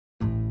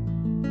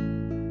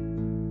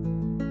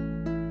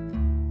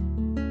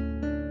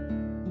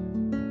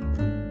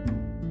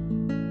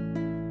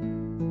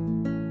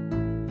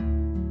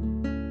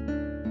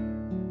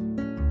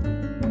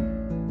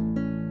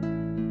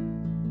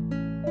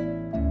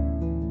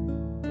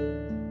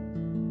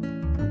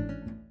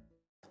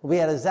be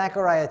out of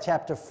Zechariah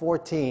chapter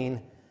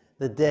 14,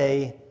 the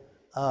day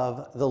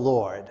of the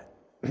Lord.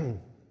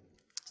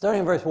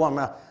 Starting in verse 1.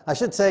 Now, I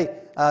should say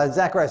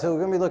Zechariah. So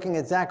we're going to be looking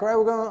at Zechariah.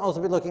 We're going to also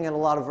be looking at a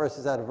lot of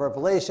verses out of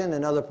Revelation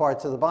and other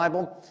parts of the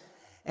Bible.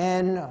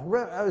 And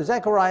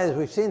Zechariah, as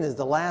we've seen, is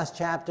the last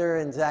chapter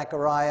in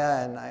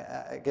Zechariah. And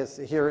I guess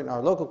here in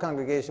our local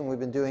congregation, we've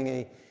been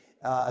doing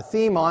a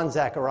theme on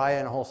Zechariah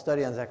and a whole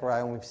study on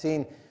Zechariah. And we've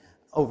seen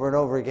over and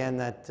over again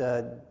that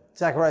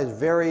Zechariah is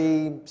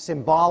very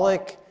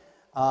symbolic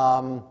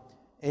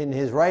in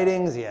his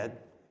writings. He had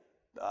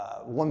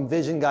one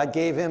vision God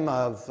gave him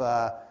of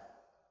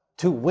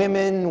two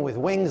women with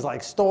wings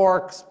like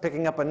storks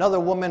picking up another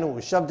woman who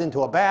was shoved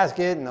into a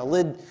basket and a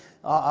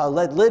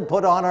lead lid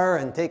put on her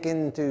and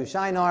taken to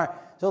Shinar.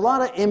 So a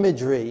lot of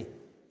imagery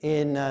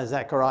in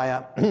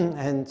Zechariah,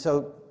 and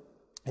so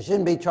it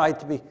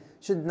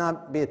should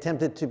not be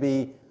attempted to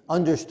be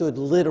understood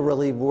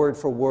literally word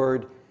for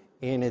word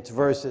in its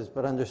verses,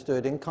 but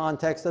understood in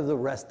context of the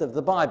rest of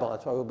the Bible.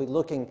 That's why we'll be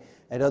looking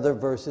at other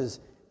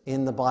verses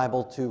in the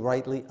Bible to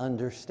rightly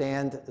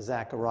understand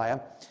Zechariah.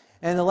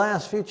 And the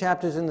last few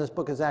chapters in this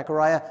book of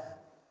Zechariah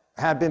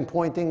have been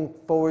pointing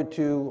forward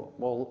to,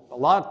 well, a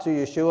lot to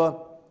Yeshua,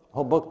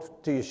 whole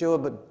book to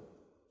Yeshua,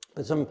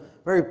 but some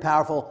very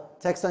powerful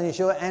text on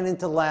Yeshua and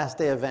into last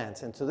day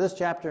events. And so this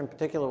chapter in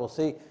particular we'll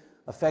see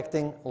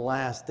affecting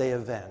last day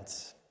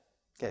events.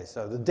 Okay,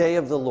 so the day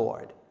of the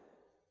Lord.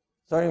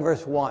 Starting in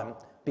verse 1.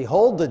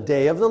 Behold, the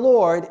day of the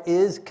Lord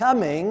is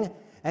coming,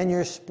 and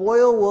your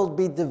spoil will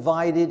be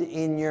divided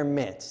in your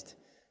midst.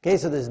 Okay,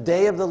 so this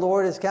day of the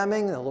Lord is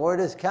coming, the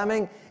Lord is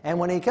coming, and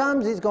when he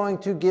comes, he's going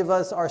to give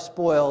us our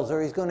spoils,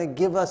 or he's going to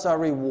give us our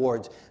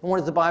rewards. And what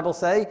does the Bible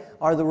say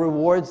are the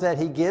rewards that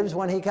he gives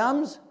when he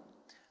comes?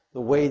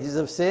 The wages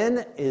of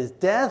sin is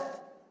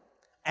death,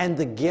 and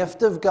the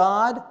gift of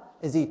God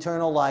is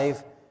eternal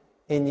life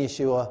in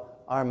Yeshua,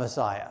 our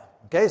Messiah.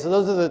 Okay, so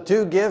those are the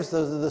two gifts,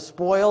 those are the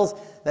spoils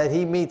that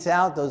he metes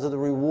out, those are the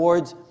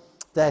rewards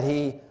that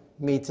he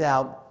metes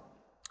out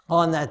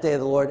on that day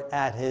of the Lord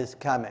at his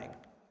coming.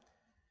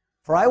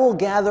 For I will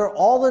gather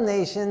all the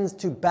nations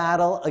to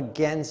battle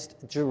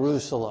against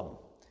Jerusalem.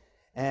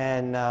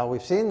 And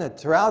we've seen that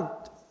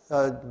throughout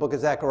the book of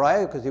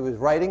Zechariah, because he was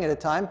writing at a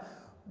time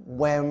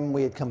when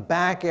we had come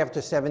back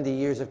after 70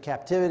 years of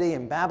captivity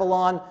in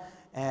Babylon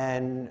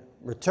and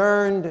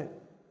returned,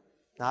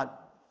 not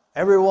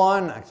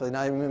everyone, actually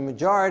not even the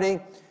majority.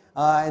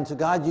 And so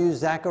God used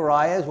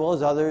Zechariah as well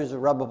as others,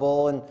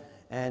 Zerubbabel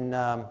and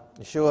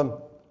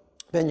Yeshua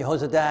ben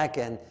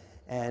Yehozadak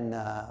and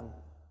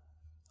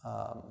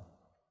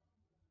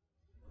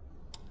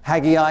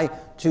Haggai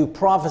to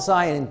prophesy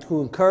and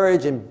to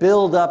encourage and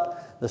build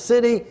up the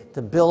city,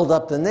 to build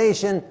up the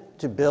nation,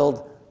 to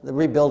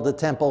rebuild the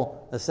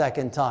temple the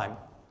second time.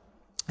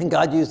 And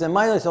God used them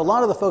mightily. So a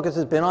lot of the focus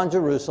has been on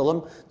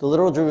Jerusalem, the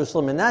literal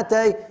Jerusalem in that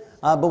day,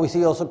 but we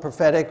see also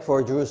prophetic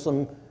for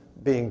Jerusalem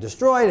being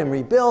destroyed and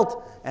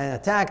rebuilt and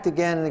attacked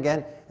again and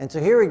again. And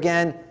so here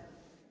again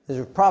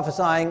is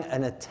prophesying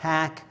an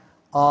attack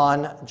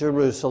on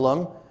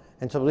Jerusalem.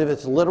 And so I believe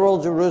it's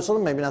literal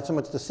Jerusalem, maybe not so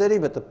much the city,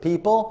 but the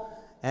people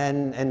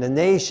and the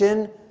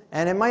nation.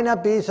 And it might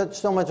not be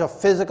so much a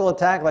physical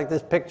attack like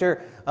this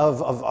picture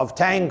of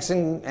tanks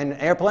and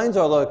airplanes,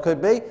 although it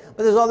could be.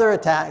 But there's other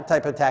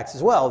type attacks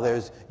as well.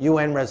 There's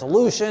UN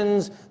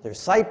resolutions, there's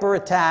cyber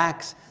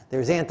attacks,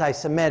 there's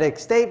anti-Semitic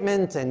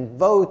statements and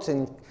votes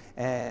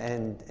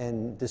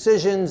and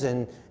decisions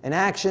and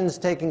actions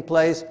taking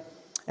place.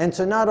 And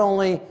so not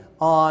only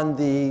on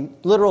the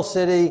literal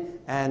city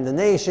and the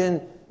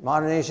nation,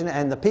 modern nation,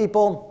 and the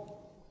people,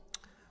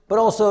 but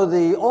also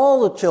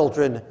all the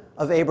children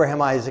of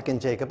Abraham, Isaac,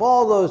 and Jacob,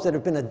 all those that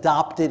have been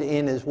adopted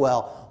in as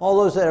well,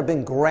 all those that have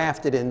been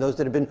grafted in, those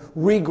that have been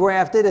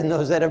regrafted, and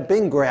those that have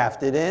been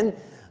grafted in,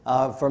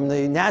 from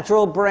the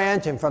natural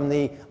branch and from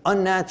the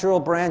unnatural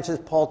branch, as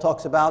Paul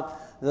talks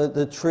about,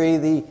 the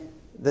tree,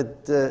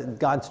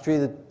 God's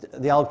tree,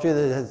 the olive tree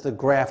that has the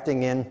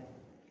grafting in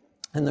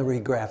and the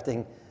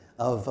regrafting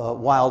of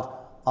wild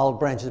olive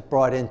branches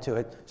brought into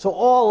it. So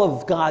all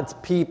of God's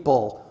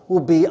people will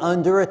be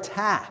under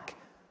attack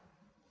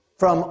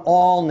from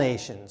all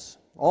nations.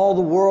 All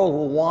the world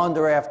will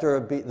wander after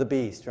the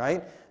beast,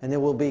 right? And there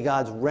will be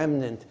God's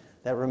remnant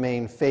that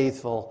remain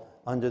faithful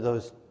under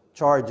those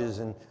charges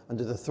and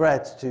under the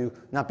threats to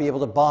not be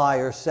able to buy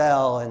or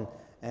sell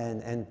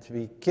and to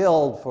be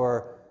killed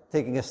for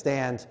taking a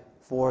stand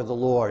for the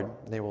Lord.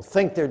 They will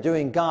think they're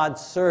doing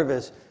God's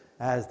service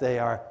as they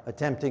are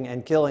attempting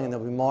and killing, and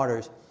they'll be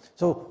martyrs.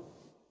 So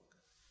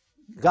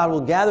God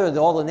will gather,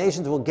 all the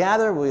nations will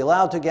gather, will be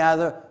allowed to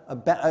gather a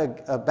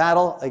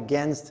battle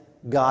against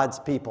God's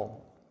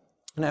people.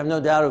 And I have no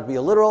doubt it will be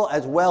a literal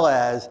as well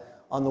as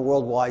on the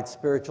worldwide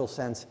spiritual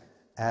sense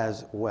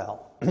as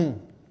well. A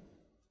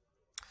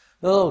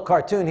little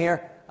cartoon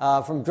here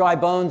from Dry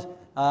Bones.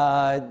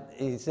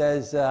 He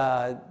says,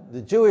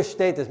 the Jewish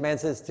state, this man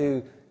says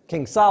to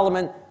King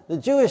Solomon, the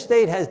Jewish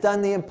state has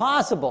done the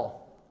impossible.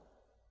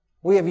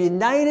 We have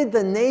united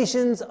the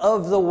nations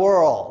of the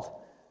world.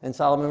 And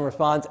Solomon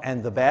responds,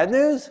 and the bad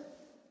news?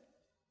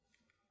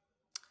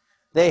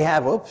 they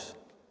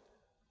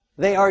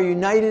are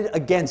united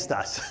against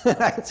us.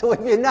 Right? So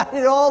we've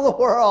united all the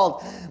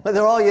world, but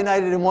they're all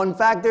united in one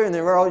factor, and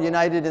they're all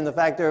united in the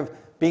factor of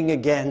being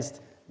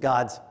against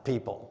God's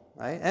people.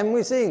 Right? And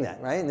we're seeing that,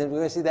 right? And we're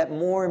going to see that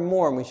more and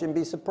more, and we shouldn't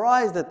be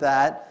surprised at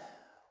that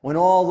when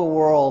all the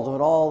world,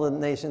 when all the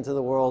nations of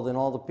the world and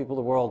all the people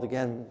of the world,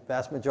 again,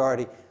 vast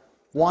majority,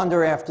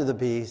 wander after the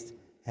beast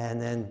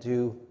and then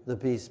do the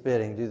beast's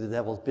bidding, do the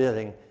devil's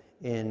bidding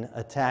in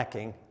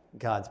attacking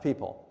God's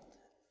people.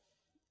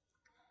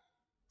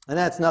 And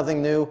that's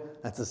nothing new.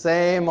 That's the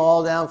same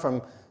all down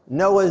from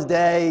Noah's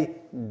day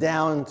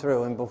down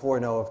through, and before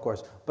Noah, of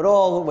course, but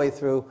all the way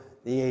through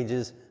the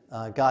ages,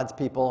 God's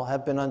people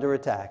have been under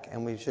attack,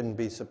 and we shouldn't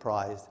be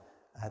surprised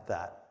at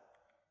that.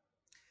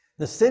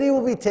 The city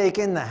will be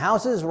taken, the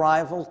houses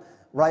rifled,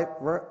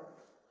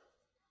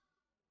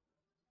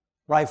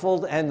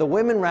 and the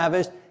women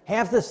ravished.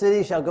 Half the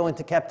city shall go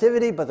into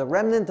captivity, but the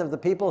remnant of the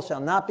people shall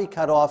not be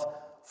cut off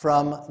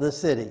from the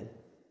city.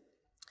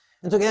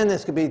 And so again,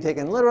 this could be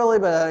taken literally,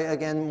 but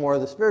again, more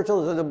of the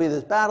spiritual. There'll be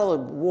this battle, a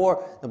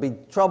war, there'll be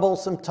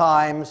troublesome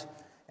times,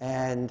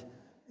 and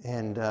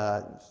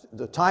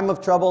the time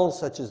of trouble,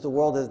 such as the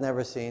world has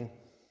never seen,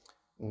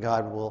 and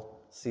God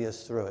will see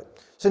us through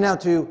it. So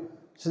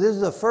this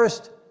is the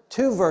first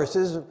two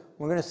verses.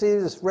 We're going to see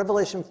this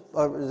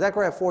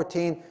Zechariah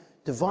 14,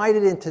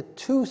 divided into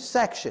two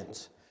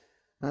sections.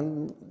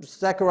 And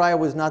Zechariah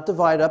was not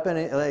divided up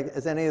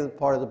as any other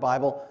part of the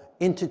Bible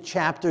into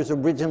chapters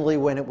originally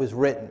when it was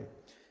written.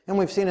 And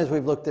we've seen as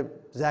we've looked at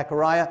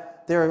Zechariah,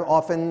 there are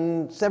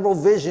often several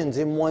visions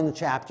in one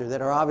chapter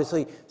that are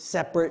obviously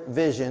separate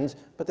visions,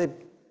 but they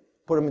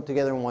put them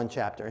together in one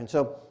chapter. And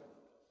so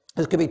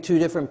this could be two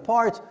different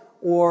parts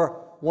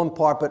or one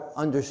part but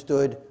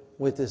understood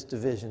with this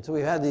division. So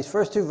we've had these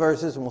first two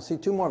verses, and we'll see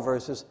two more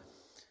verses.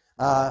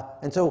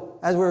 And so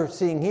as we're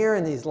seeing here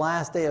in these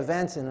last day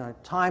events in our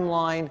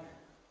timeline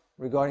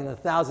regarding the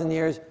 1,000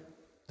 years,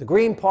 the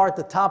green part,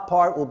 the top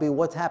part, will be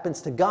what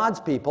happens to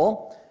God's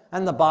people,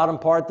 and the bottom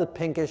part, the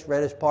pinkish,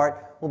 reddish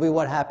part, will be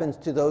what happens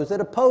to those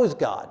that oppose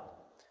God.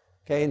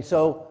 Okay, and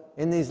so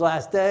in these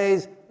last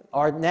days,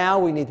 now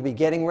we need to be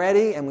getting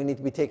ready, and we need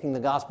to be taking the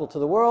gospel to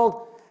the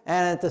world,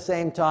 and at the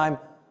same time,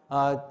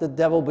 the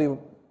devil will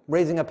be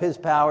raising up his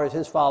powers,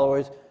 his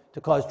followers, to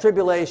cause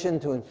tribulation,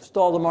 to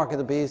install the mark of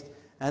the beast,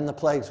 and the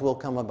plagues will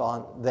come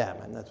upon them.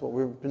 And that's what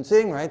we've been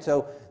seeing, right?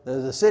 So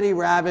the city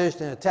ravished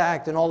and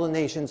attacked, and all the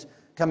nations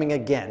coming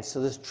against. So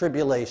this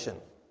tribulation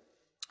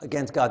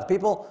against God's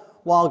people,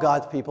 while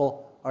God's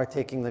people are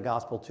taking the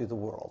gospel to the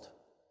world.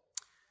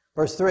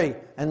 Verse 3,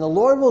 and the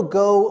Lord will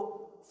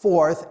go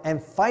forth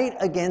and fight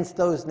against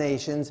those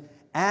nations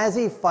as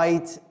he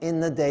fights in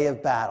the day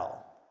of battle.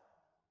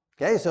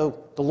 Okay,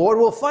 so the Lord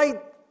will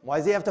fight. Why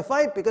does he have to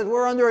fight? Because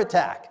we're under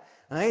attack.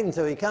 Right? And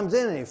so he comes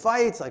in and he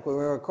fights, like when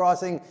we were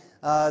crossing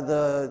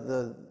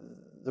the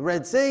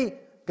Red Sea.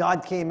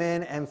 God came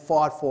in and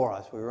fought for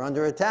us. We were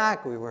under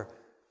attack. We were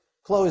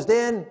closed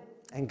in,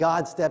 and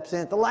God steps in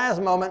at the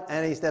last moment,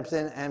 and he steps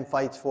in and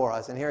fights for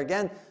us. And here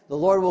again, the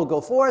Lord will go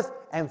forth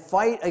and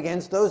fight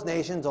against those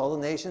nations, all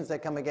the nations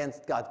that come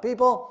against God's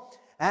people,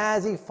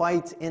 as he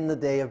fights in the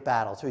day of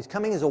battle. So he's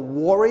coming as a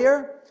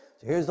warrior.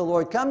 So here's the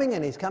Lord coming,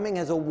 and he's coming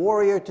as a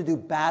warrior to do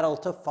battle,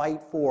 to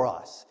fight for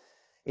us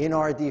in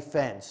our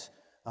defense,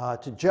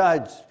 to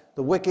judge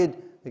the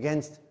wicked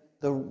against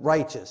the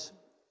righteous,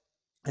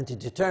 and to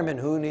determine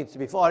who needs to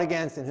be fought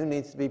against and who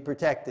needs to be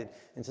protected.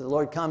 And so the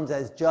Lord comes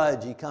as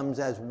judge. He comes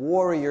as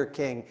warrior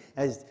king,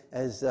 as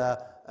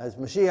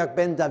Mashiach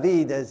ben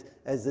David,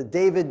 as the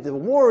David the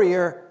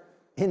warrior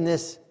in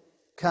this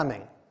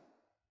coming.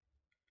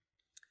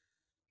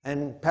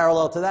 And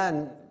parallel to that,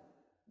 in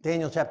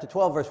Daniel chapter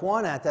 12, verse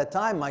 1, at that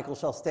time Michael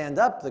shall stand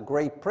up, the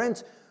great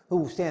prince,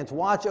 who stands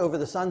watch over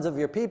the sons of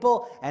your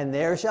people, and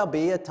there shall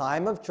be a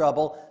time of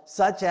trouble,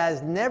 such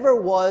as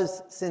never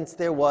was since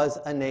there was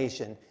a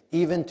nation,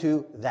 even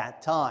to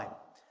that time.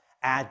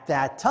 At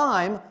that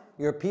time,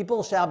 your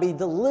people shall be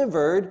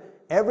delivered,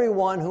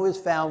 everyone who is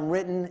found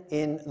written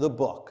in the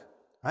book.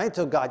 Right?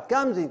 So God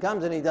comes, he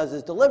comes and he does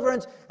his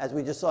deliverance, as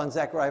we just saw in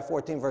Zechariah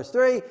 14, verse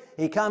 3.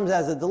 He comes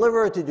as a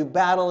deliverer to do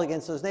battle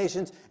against those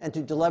nations and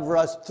to deliver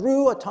us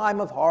through a time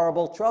of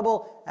horrible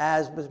trouble,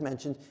 as was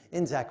mentioned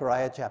in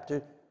Zechariah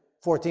chapter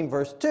 14,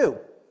 verse 2.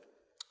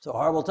 So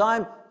horrible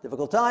time,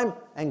 difficult time,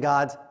 and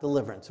God's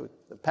deliverance. So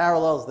the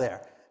parallels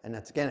there. And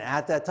that's again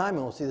at that time,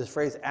 and we'll see this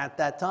phrase at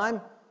that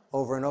time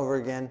over and over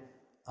again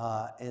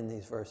in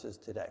these verses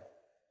today.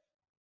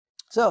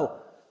 So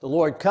the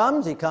Lord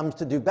comes, he comes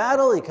to do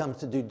battle, he comes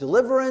to do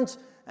deliverance,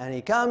 and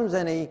he comes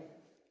and he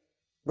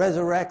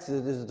resurrects.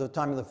 This is the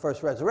time of the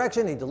first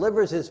resurrection. He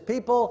delivers his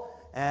people,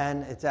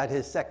 and it's at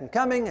his second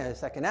coming, at his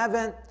second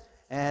advent,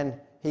 and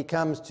he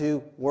comes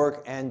to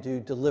work and do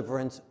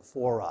deliverance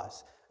for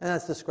us. And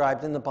that's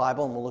described in the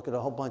Bible, and we'll look at a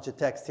whole bunch of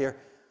text here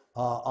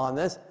on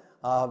this.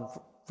 1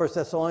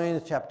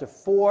 Thessalonians chapter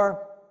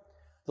 4,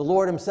 the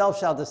Lord himself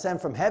shall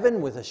descend from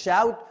heaven with a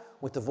shout,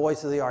 with the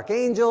voice of the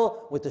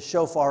archangel, with the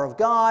shofar of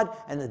God,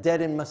 and the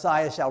dead in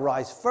Messiah shall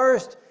rise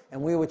first,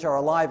 and we which are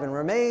alive and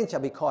remain shall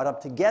be caught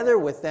up together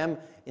with them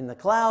in the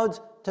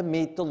clouds to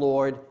meet the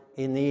Lord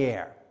in the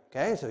air.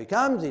 Okay, so he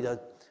comes, he does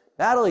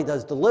battle, he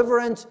does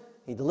deliverance,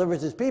 he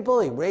delivers his people,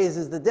 he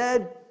raises the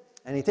dead,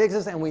 and he takes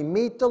us and we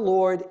meet the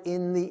Lord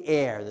in the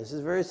air. This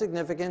is very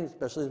significant,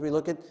 especially as we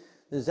look at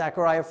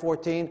Zechariah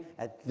 14.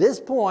 At this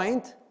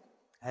point,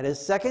 at his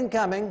second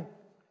coming,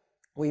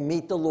 we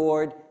meet the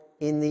Lord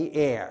in the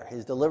air.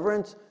 His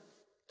deliverance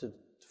to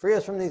free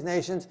us from these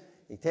nations,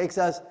 he takes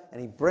us and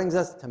he brings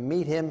us to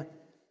meet him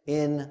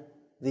in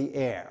the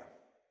air.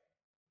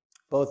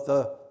 Both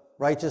the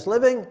righteous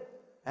living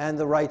and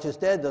the righteous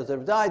dead, those that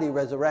have died, he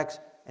resurrects,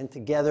 and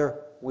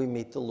together we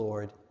meet the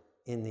Lord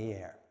in the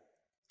air.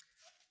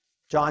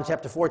 John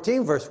chapter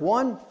 14, verse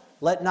 1,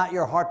 let not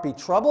your heart be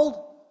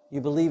troubled.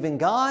 You believe in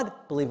God,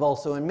 believe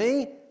also in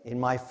me. In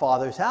my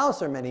Father's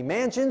house are many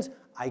mansions.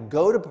 I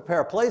go to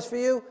prepare a place for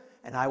you,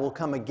 and I will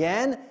come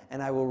again,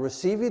 and I will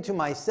receive you to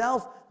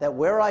myself, that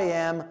where I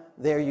am,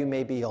 there you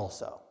may be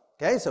also.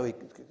 Okay, so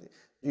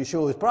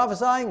Yeshua was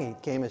prophesying. He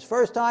came his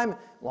first time.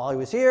 While he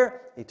was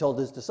here, he told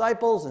his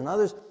disciples and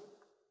others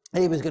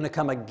that he was going to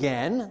come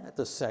again at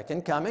the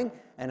second coming,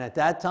 and at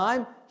that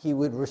time, he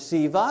would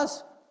receive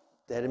us,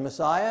 dead in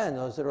Messiah, and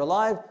those that are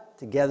alive,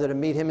 together to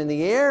meet him in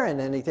the air, and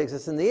then he takes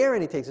us in the air,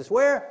 and he takes us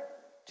where?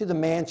 To the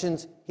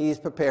mansions he's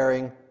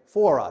preparing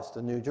for us,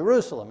 the New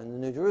Jerusalem, in the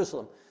New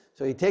Jerusalem.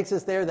 So he takes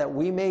us there that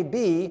we may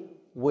be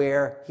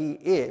where he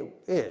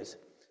is.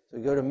 So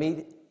we go to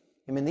meet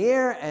him in the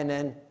air, and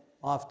then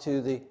off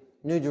to the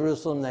New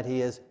Jerusalem that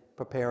he is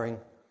preparing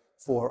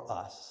for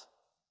us.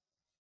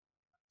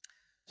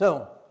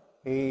 So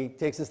he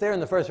takes us there in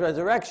the first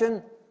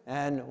resurrection,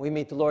 and we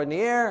meet the Lord in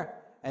the air,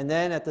 and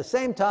then at the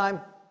same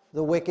time,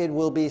 the wicked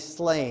will be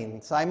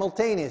slain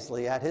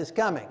simultaneously at his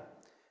coming,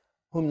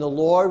 whom the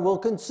Lord will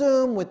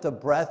consume with the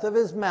breath of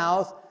his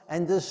mouth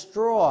and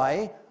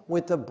destroy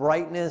with the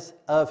brightness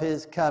of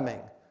his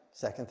coming.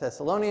 2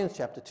 Thessalonians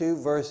chapter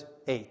 2, verse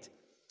 8.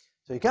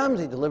 So he comes,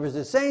 he delivers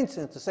his saints,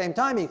 and at the same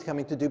time he's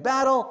coming to do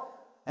battle,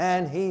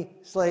 and he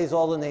slays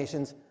all the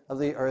nations of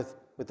the earth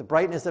with the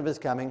brightness of his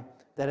coming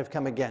that have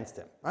come against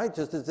him. Right?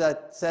 Just as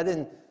that said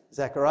in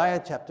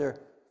Zechariah chapter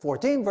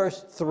 14,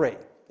 verse 3.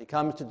 He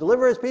comes to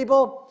deliver his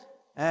people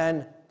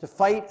and to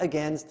fight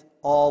against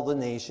all the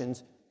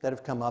nations that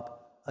have come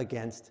up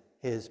against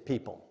his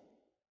people.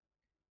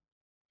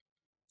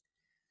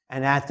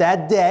 And at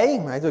that day,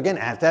 right, so again,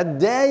 at that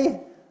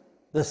day,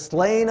 the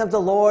slain of the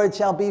Lord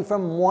shall be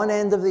from one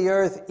end of the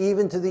earth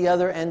even to the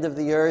other end of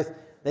the earth.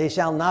 They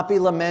shall not be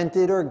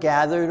lamented or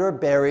gathered or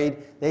buried.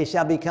 They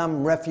shall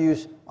become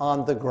refuse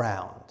on the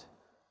ground.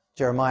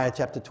 Jeremiah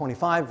chapter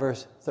 25,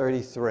 verse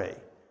 33.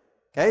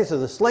 Okay, so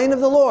the slain of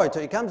the Lord, so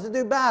he comes to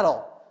do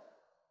battle.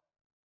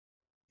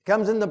 He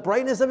comes in the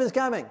brightness of his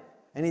coming,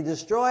 and he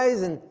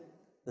destroys, and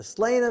the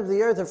slain of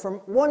the earth are from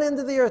one end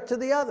of the earth to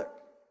the other,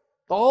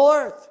 the whole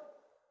earth.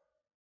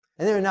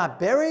 And they're not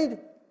buried,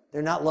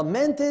 they're not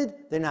lamented,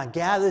 they're not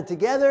gathered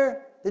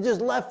together, they're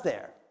just left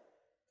there.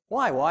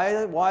 Why?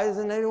 Why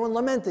isn't anyone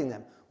lamenting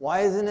them?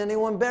 Why isn't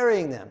anyone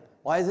burying them?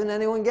 Why isn't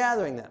anyone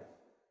gathering them?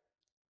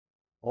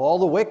 All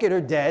the wicked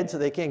are dead, so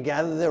they can't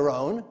gather their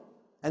own,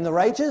 and the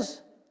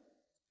righteous,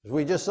 as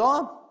we just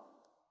saw,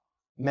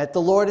 met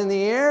the Lord in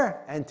the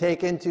air and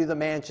taken to the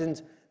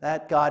mansions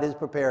that God is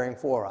preparing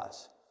for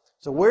us.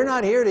 So we're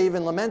not here to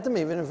even lament them,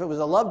 even if it was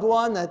a loved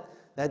one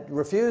that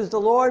refused the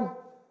Lord.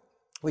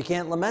 We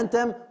can't lament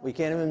them. We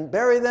can't even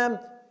bury them.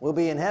 We'll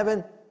be in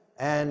heaven,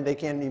 and they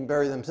can't even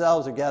bury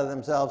themselves or gather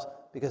themselves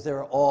because they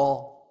were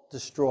all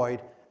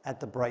destroyed at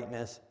the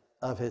brightness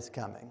of his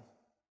coming.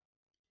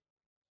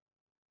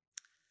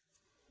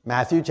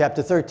 Matthew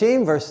chapter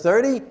 13, verse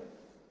 30.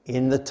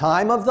 In the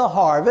time of the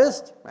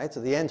harvest, right,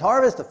 so the end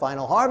harvest, the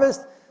final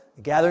harvest,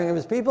 the gathering of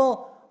his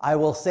people, I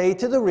will say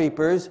to the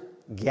reapers,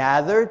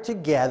 gather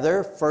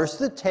together first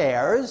the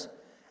tares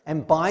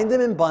and bind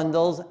them in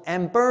bundles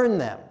and burn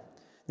them.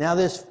 Now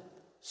this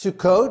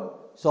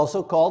Sukkot is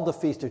also called the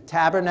Feast of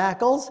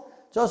Tabernacles.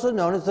 It's also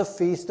known as the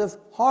Feast of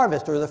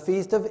Harvest or the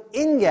Feast of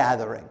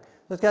Ingathering.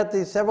 So it's got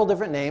these several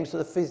different names. So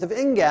the Feast of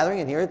Ingathering,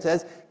 and here it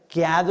says,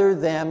 gather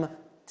them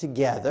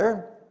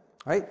together,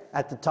 right,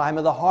 at the time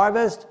of the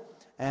harvest.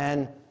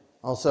 And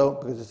also,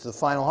 because it's the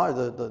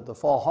final the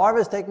fall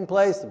harvest taking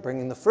place,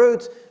 bringing the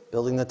fruits,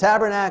 building the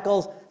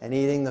tabernacles, and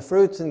eating the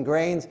fruits and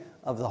grains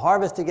of the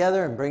harvest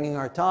together, and bringing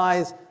our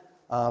tithes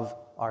of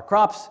our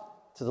crops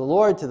to the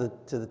Lord, to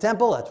the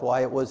temple. That's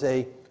why it was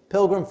a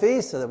pilgrim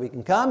feast, so that we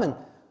can come and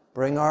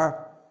bring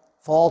our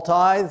fall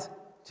tithes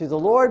to the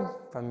Lord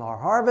from our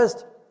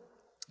harvest,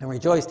 and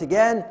rejoice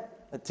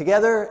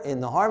together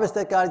in the harvest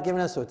that God has given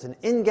us. So it's an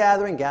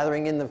ingathering,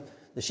 gathering in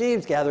the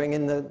sheaves, gathering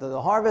in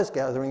the harvest,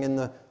 gathering in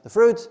the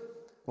fruits.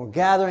 We're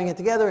gathering it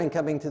together and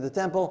coming to the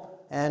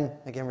temple, and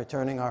again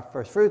returning our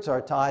first fruits,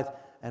 our tithe,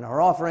 and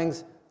our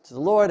offerings to the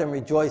Lord, and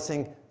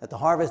rejoicing that the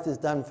harvest is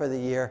done for the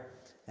year,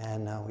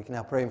 and we can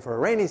now pray for a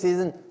rainy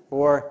season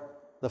for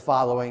the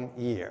following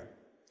year.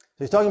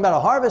 So he's talking about a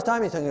harvest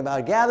time, he's talking about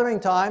a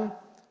gathering time,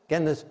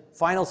 again this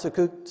final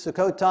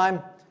Sukkot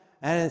time,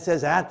 and it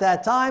says at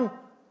that time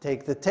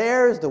take the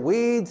tares, the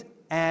weeds,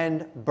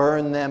 and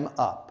burn them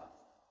up.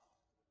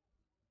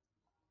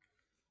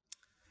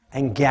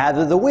 And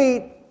gather the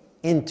wheat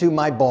into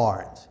my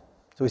barns.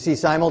 So we see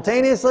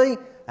simultaneously,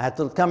 at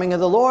the coming of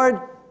the Lord,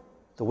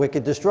 the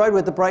wicked destroyed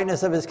with the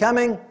brightness of his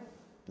coming,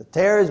 the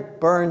tares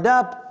burned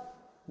up,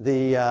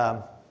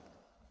 the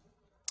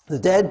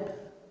dead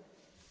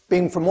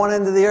being from one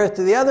end of the earth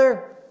to the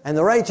other, and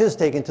the righteous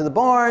taken to the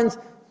barns,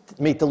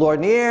 to meet the Lord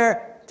in the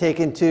air,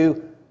 taken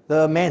to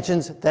the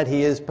mansions that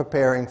he is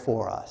preparing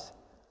for us.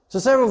 So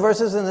several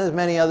verses, and there's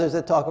many others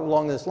that talk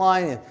along this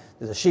line.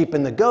 There's a sheep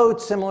and the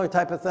goats, similar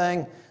type of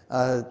thing.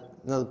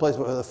 Another place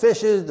where the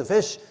fishes,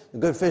 the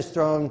good fish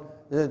thrown,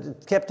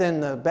 kept in,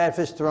 the bad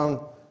fish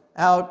thrown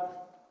out.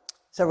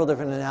 Several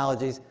different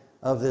analogies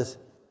of this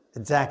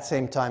exact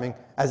same timing.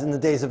 As in the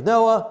days of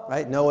Noah,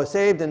 right? Noah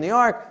saved in the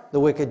ark, the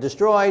wicked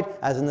destroyed.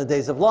 As in the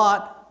days of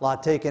Lot,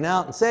 Lot taken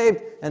out and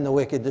saved, and the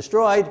wicked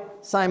destroyed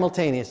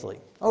simultaneously.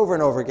 Over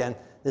and over again,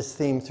 this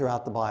theme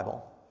throughout the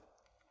Bible.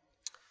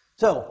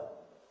 So,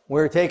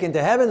 we're taken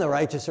to heaven, the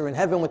righteous are in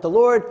heaven with the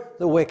Lord,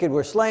 the wicked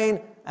were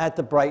slain at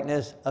the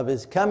brightness of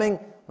his coming,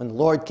 when the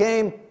Lord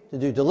came to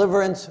do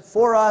deliverance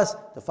for us,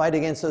 to fight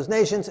against those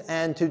nations,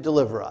 and to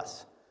deliver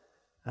us.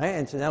 All right,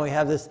 and so now we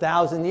have this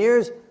 1,000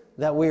 years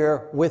that we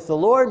are with the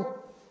Lord,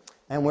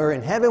 and we're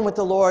in heaven with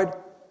the Lord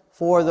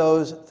for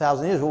those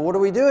 1,000 years. Well, what are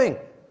we doing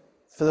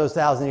for those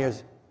 1,000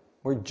 years?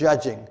 We're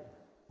judging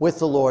with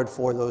the Lord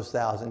for those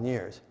 1,000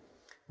 years.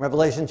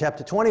 Revelation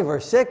chapter 20,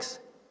 verse 6,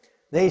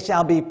 they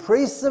shall be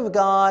priests of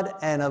God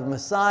and of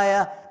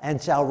Messiah, and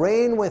shall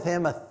reign with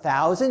him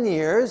 1,000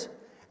 years.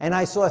 And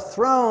I saw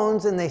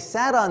thrones, and they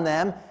sat on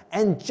them,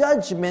 and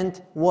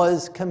judgment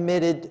was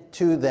committed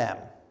to them.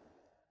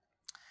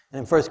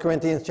 And in 1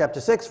 Corinthians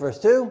chapter 6, verse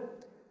 2,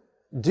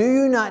 do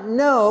you not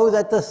know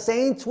that the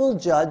saints will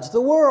judge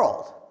the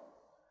world?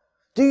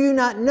 Do you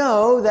not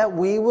know that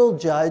we will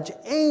judge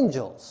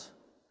angels?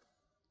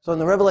 So in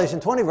the Revelation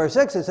 20, verse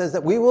 6, it says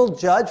that we will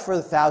judge for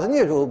 1,000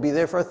 years. We'll be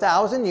there for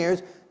 1,000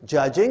 years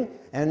judging.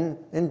 And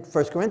in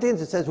 1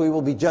 Corinthians, it says we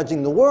will be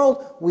judging the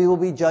world. We will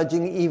be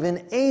judging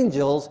even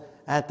angels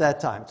at that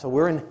time. So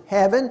we're in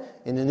heaven,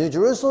 in the New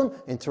Jerusalem,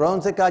 in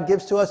thrones that God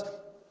gives to us,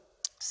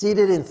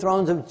 seated in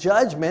thrones of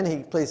judgment.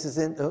 He places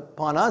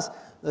upon us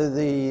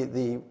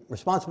the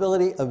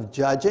responsibility of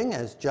judging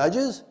as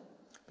judges,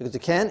 because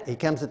he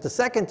comes at the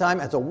second time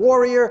as a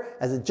warrior,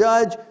 as a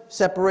judge,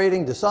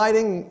 separating,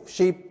 deciding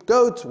sheep,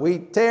 goats,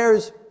 wheat,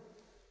 tares.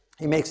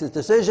 He makes his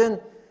decision,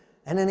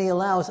 and then he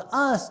allows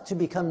us to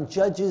become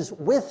judges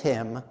with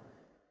him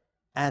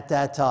at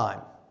that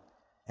time.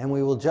 And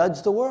we will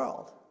judge the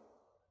world.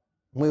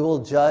 We will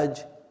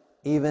judge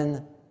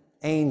even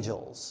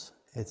angels,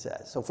 it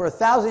says. So for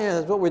 1,000 years,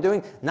 that's what we're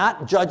doing.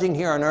 Not judging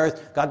here on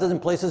earth. God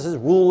doesn't place us as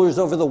rulers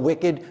over the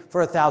wicked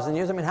for 1,000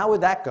 years. I mean, how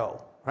would that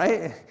go,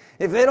 right?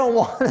 If they don't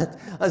want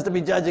us to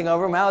be judging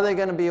over them, how are they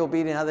going to be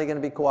obedient? How are they going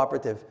to be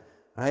cooperative,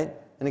 right?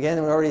 And again,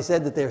 we already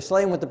said that they're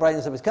slain with the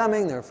brightness of his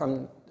coming. They're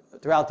from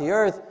throughout the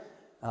earth.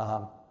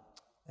 And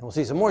we'll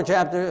see some more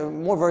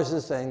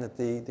verses saying that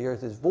the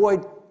earth is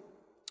void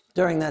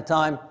during that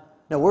time.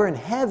 Now, we're in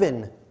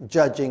heaven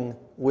judging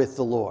with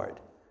the Lord.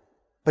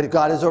 But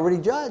God has already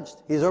judged.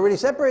 He's already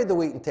separated the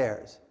wheat and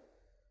tares.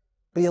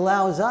 But he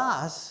allows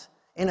us,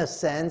 in a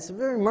sense,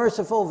 very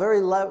merciful, very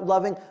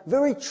loving,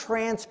 very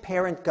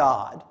transparent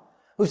God,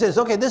 who says,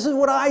 okay, this is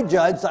what I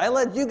judged. I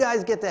let you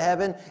guys get to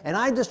heaven, and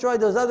I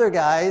destroyed those other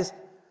guys.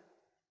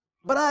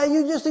 But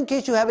you, just in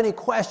case you have any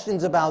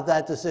questions about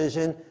that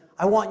decision,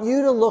 I want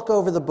you to look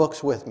over the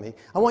books with me.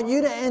 I want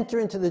you to enter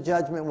into the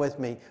judgment with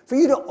me, for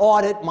you to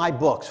audit my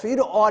books, for you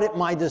to audit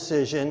my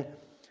decision,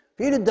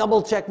 for you to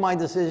double check my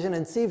decision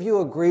and see if you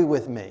agree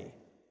with me.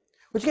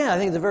 Which again, I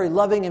think is a very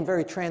loving and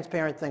very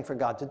transparent thing for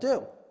God to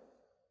do.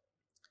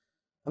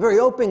 A very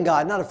open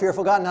God, not a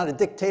fearful God, not a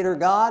dictator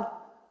God.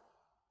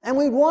 And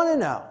we'd want to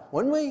know,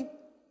 wouldn't we?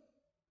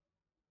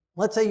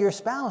 Let's say your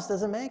spouse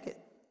doesn't make it.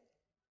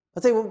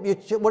 Let's say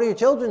one of your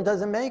children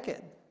doesn't make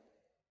it.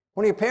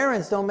 One of your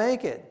parents don't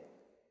make it.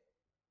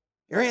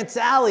 Your Aunt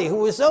Sally, who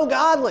was so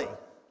godly,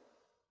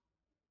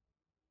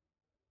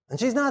 and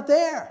she's not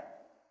there.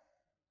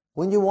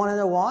 Wouldn't you want to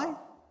know why?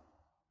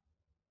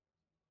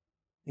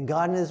 And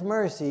God in his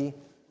mercy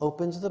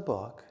opens the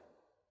book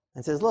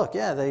and says, look,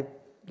 yeah, they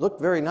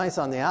looked very nice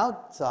on the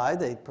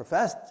outside. They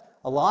professed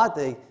a lot.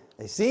 They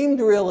seemed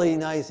really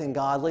nice and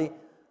godly.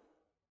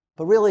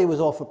 But really it was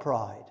all for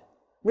pride.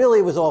 Really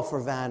it was all for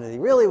vanity.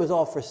 Really it was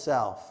all for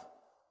self.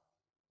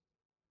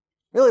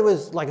 Really it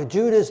was like a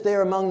Judas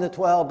there among the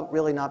 12, but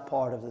really not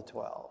part of the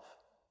 12.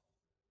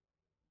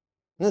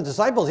 And the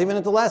disciples, even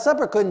at the Last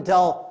Supper, couldn't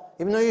tell.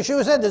 Even though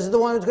Yeshua said, this is the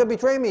one who's going to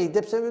betray me, he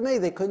dips it with me,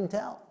 they couldn't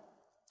tell.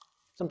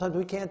 Sometimes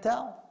we can't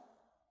tell.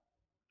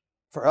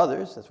 For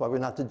others, that's why we're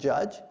not to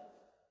judge.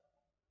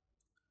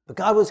 But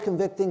God was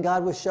convicting,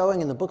 God was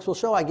showing, and the books will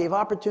show. I gave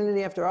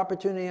opportunity after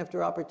opportunity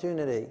after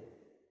opportunity.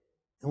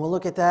 And we'll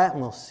look at that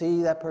and we'll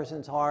see that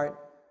person's heart.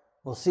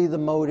 We'll see the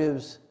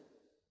motives.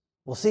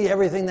 We'll see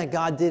everything that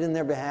God did in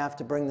their behalf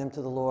to bring them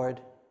to the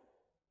Lord.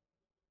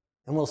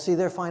 And we'll see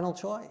their final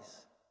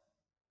choice.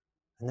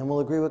 And then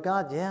we'll agree with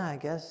God, yeah, I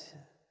guess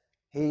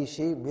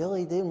she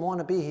really didn't want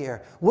to be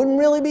here. Wouldn't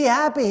really be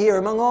happy here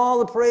among all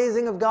the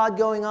praising of God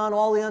going on,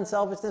 all the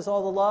unselfishness,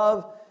 all the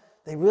love.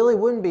 They really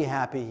wouldn't be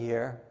happy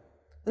here.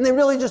 And they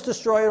really just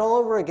destroy it all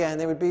over again.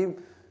 They would be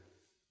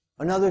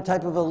another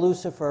type of a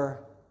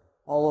Lucifer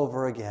all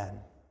over again.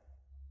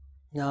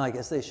 No, I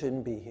guess they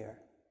shouldn't be here.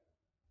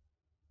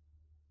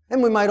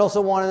 And we might also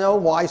want to know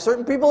why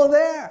certain people are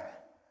there.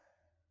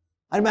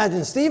 I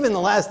imagine Stephen, the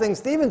last thing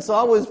Stephen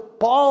saw was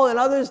Paul and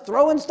others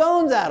throwing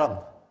stones at him.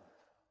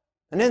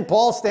 And then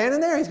Paul's standing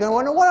there. He's going to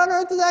wonder, what on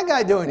earth is that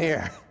guy doing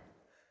here?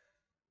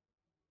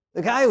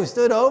 The guy who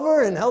stood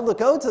over and held the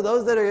coats of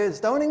those that are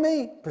stoning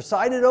me,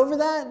 presided over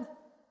that?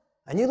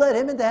 And you let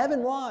him into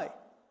heaven? Why?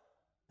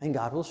 And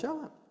God will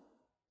show him.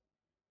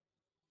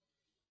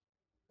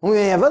 We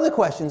may have other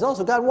questions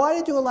also. God, why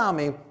did you allow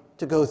me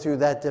to go through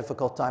that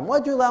difficult time? Why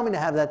did you allow me to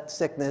have that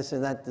sickness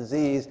and that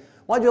disease?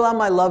 Why did you allow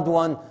my loved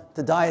one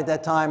to die at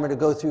that time or to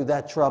go through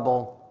that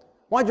trouble?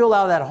 Why did you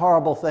allow that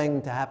horrible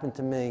thing to happen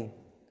to me?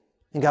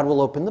 And God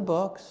will open the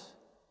books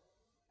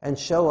and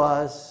show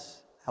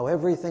us how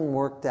everything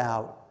worked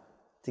out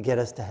to get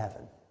us to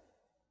heaven.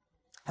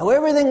 How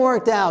everything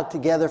worked out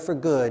together for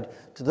good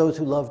to those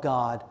who love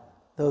God,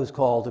 those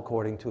called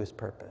according to his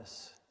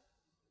purpose.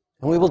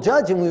 And we will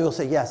judge and we will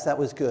say, yes, that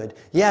was good.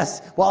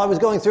 Yes, while I was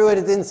going through it,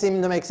 it didn't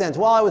seem to make sense.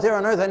 While I was here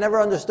on earth, I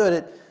never understood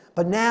it.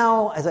 But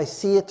now, as I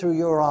see it through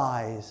your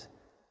eyes,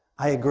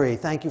 I agree.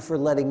 Thank you for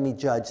letting me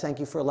judge.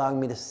 Thank you for allowing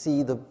me to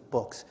see the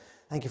books.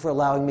 Thank you for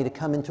allowing me to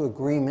come into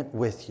agreement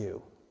with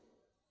you.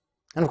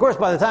 And of course,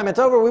 by the time it's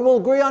over, we will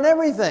agree on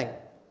everything.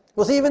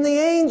 We'll see even the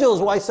angels,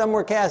 why some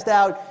were cast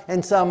out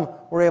and some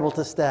were able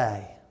to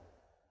stay.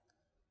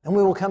 And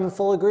we will come in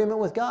full agreement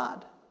with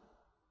God.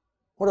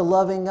 What a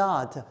loving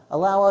God to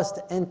allow us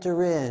to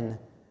enter in.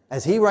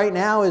 As he right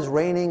now is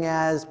reigning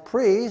as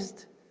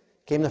priest,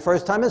 came the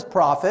first time as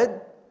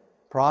prophet,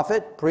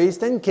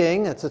 priest, and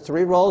king. That's the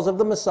three roles of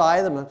the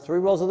Messiah, the three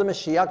roles of the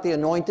Mashiach, the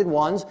anointed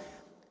ones.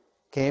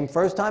 Came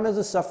first time as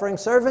a suffering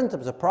servant,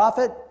 as a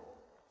prophet.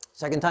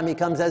 Second time he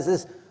comes as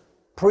this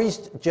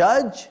priest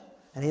judge,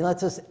 and he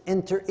lets us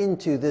enter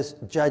into this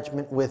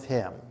judgment with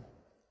him.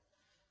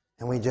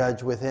 And we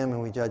judge with him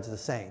and we judge the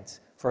saints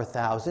for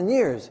 1,000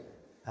 years,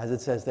 as it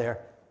says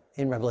there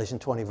in Revelation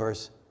 20,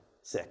 verse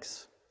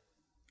 6.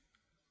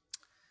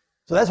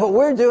 So that's what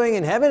we're doing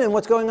in heaven and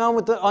what's going on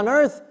on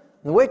earth.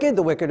 The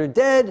wicked are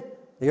dead,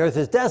 the earth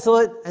is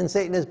desolate, and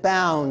Satan is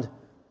bound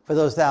for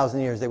those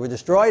 1,000 years. They were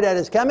destroyed at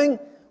his coming.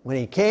 When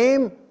he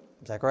came,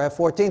 Zechariah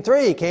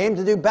 14:3, he came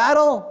to do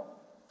battle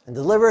and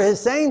deliver his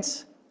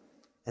saints.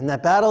 In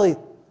that battle, the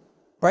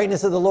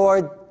brightness of the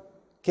Lord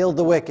killed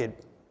the wicked,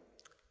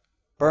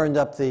 burned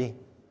up the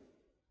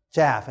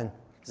chaff. And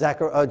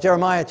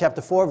Jeremiah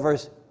chapter 4,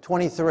 verse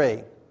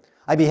 23.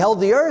 I beheld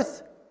the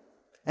earth,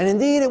 and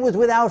indeed it was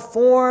without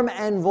form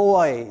and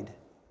void.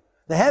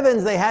 The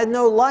heavens, they had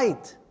no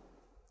light.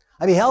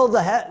 I beheld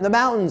the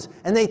mountains,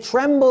 and they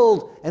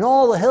trembled, and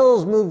all the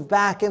hills moved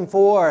back and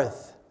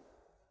forth.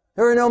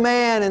 There were no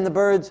man, and the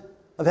birds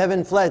of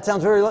heaven fled.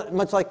 Sounds very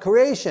much like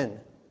creation.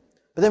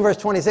 But then verse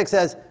 26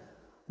 says,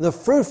 the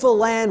fruitful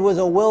land was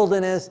a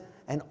wilderness,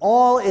 and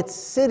all its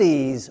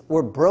cities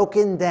were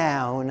broken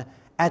down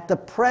at the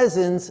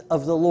presence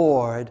of the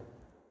Lord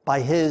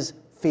by his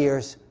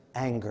fierce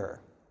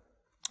anger.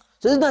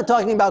 So this is not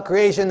talking about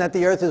creation, that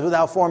the earth is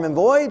without form and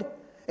void.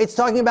 It's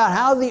talking about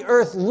how the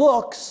earth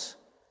looks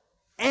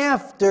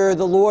after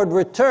the Lord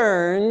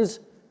returns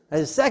at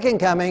his second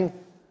coming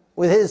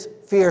with his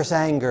fierce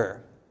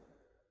anger.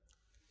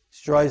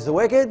 Destroys the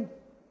wicked.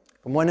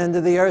 From one end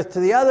of the earth to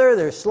the other,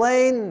 they're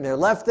slain, they're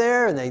left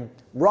there, and they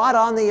rot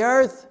on the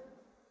earth.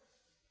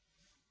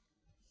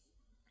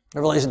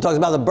 Revelation talks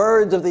about the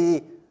birds of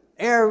the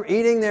air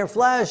eating their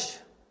flesh.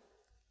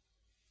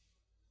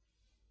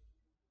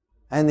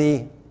 And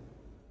the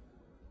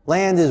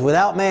land is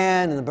without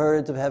man, and the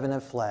birds of heaven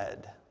have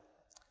fled.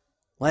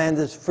 Land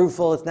is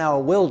fruitful, it's now a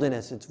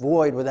wilderness, it's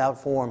void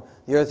without form.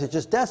 The earth is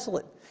just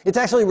desolate. It's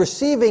actually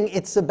receiving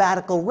its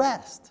sabbatical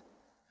rest.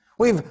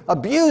 We've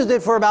abused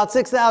it for about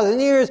 6,000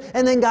 years,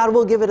 and then God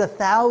will give it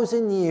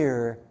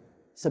 1,000-year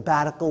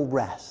sabbatical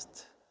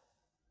rest.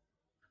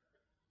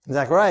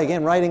 Zechariah,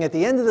 again, writing at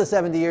the end of the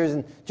 70 years,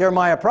 and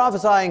Jeremiah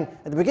prophesying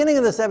at the beginning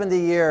of the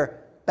 70-year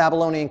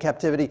Babylonian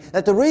captivity,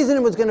 that the reason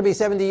it was going to be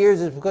 70 years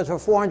is because for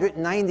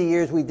 490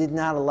 years we did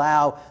not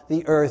allow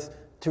the earth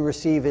to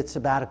receive its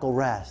sabbatical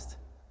rest.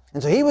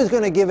 And so he was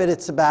going to give it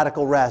its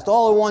sabbatical rest,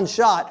 all in one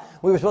shot.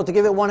 We were supposed to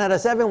give it 1 out of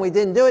 7. We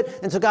didn't do it.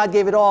 And so God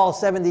gave it all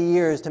 70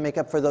 years to make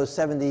up for those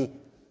 70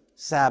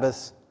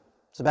 Sabbaths,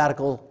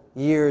 sabbatical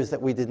years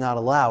that we did not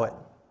allow it.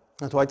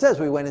 That's why it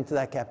says we went into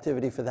that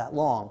captivity for that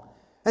long.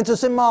 And so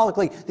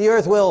symbolically, the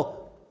earth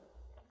will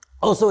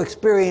also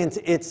experience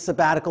its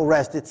sabbatical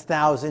rest, its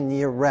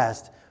 1,000-year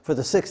rest for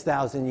the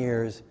 6,000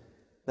 years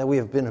that we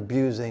have been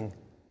abusing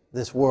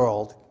this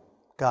world,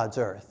 God's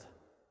earth.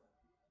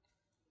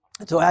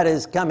 And so at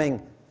his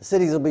coming, the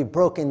cities will be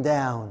broken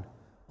down.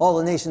 all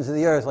the nations of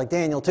the earth, like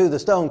Daniel 2, the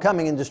stone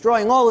coming and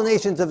destroying all the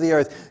nations of the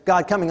earth.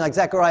 God coming like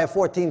Zechariah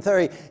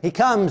 14:30. He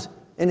comes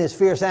in his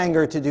fierce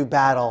anger to do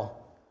battle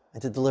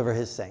and to deliver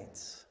his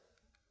saints.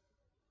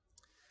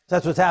 So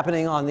that's what's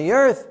happening on the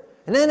earth.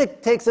 And then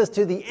it takes us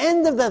to the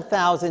end of the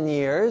 1,000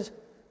 years,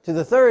 to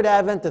the third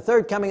advent, the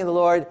third coming of the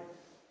Lord,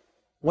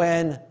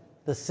 when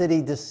the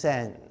city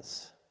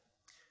descends.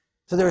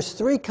 So there's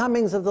 3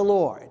 comings of the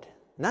Lord.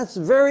 And that's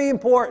very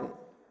important.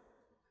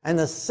 And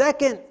the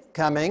second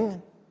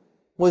coming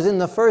was in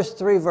the first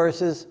 3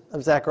 verses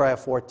of Zechariah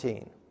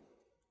 14.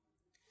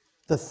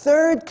 The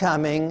third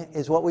coming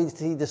is what we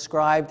see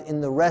described in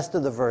the rest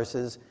of the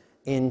verses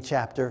in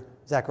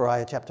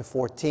Zechariah chapter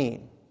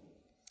 14.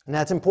 And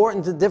that's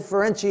important to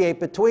differentiate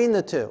between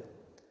the two.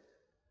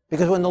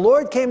 Because when the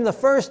Lord came the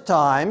first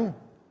time,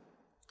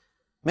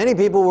 many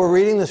people were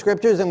reading the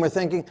scriptures and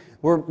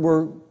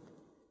were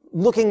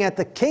looking at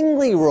the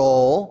kingly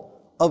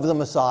role of the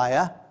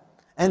Messiah,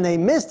 and they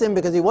missed him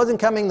because he wasn't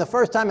coming the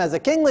first time as a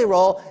kingly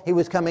role, he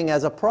was coming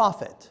as a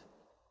prophet.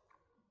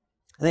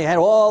 And they had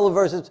all the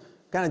verses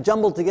kind of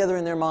jumbled together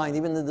in their mind.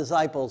 Even the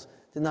disciples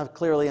did not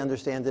clearly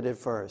understand it at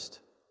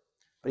first.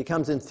 But he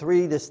comes in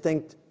 3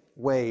 distinct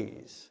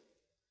ways.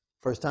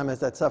 First time as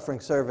that suffering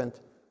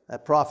servant,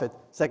 that prophet.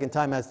 Second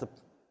time as the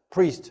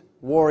priest,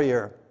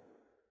 warrior,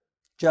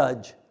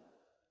 judge.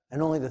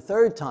 And only the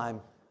third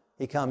time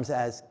he comes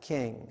as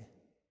king.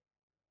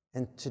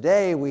 And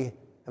today we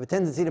have a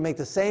tendency to make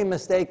the same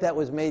mistake that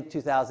was made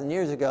 2,000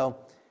 years ago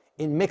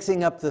in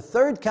mixing up the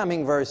third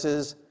coming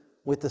verses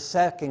with the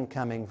second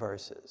coming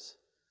verses.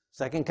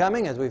 Second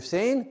coming, as we've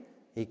seen,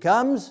 he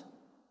comes,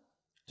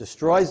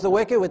 destroys the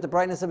wicked with the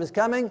brightness of his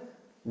coming,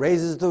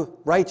 raises the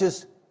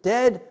righteous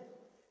dead.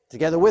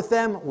 Together with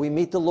them, we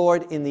meet the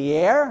Lord in the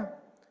air,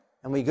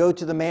 and we go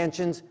to the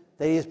mansions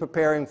that he is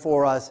preparing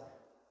for us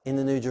in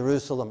the New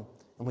Jerusalem.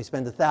 And we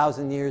spend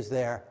 1,000 years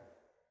there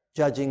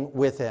judging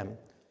with him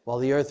while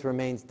the earth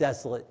remains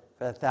desolate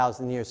for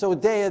 1,000 years. So a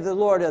day of the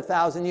Lord,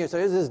 1,000 years. So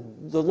this is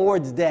the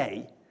Lord's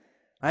day.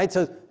 All right,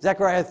 so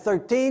Zechariah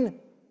 14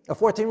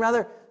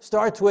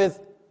 starts with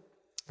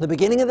the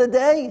beginning of the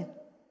day,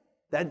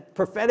 that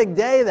prophetic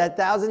day, that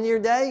 1,000-year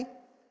day,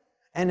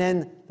 and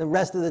then the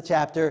rest of the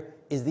chapter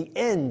is the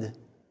end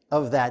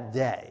of that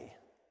day.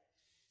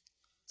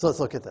 So let's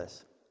look at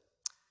this.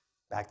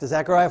 Back to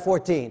Zechariah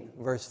 14,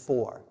 verse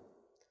 4.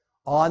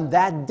 On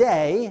that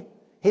day,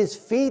 his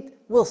feet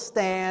will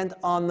stand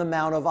on the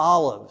Mount of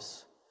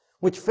Olives,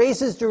 which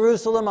faces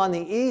Jerusalem on the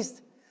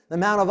east. The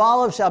Mount of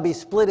Olives shall be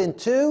split in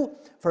 2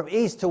 from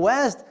east to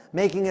west,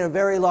 making it a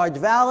very large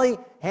valley.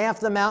 Half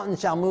the mountain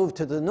shall move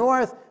to the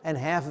north, and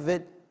half of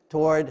it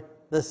toward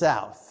the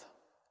south.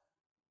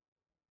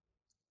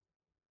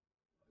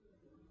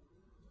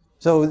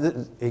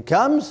 So he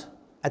comes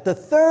at the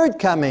third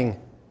coming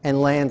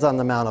and lands on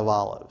the Mount of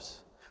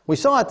Olives. We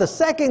saw at the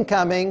second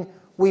coming,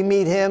 we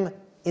meet him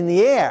in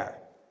the air.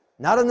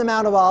 Not on the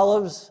Mount of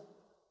Olives,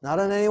 not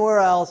on anywhere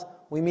else.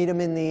 We meet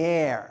him in the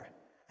air.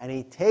 And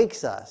he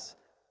takes us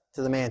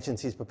to the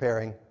mansions he's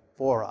preparing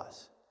for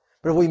us.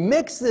 But if we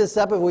mix this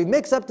up, if we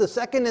mix up the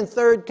second and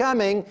third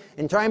coming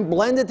and try and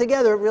blend it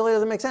together, it really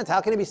doesn't make sense.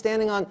 How can he be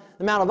standing on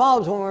the Mount of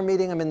Olives when we're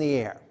meeting him in the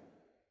air?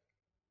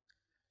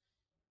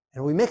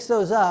 And we mix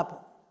those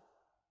up,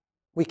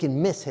 we can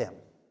miss him.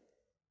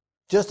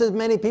 Just as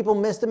many people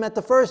missed him at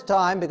the first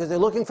time because they're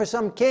looking for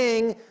some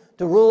king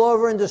to rule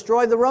over and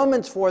destroy the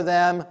Romans for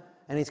them,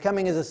 and he's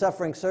coming as a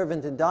suffering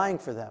servant and dying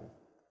for them.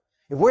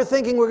 If we're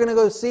thinking we're going to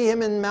go see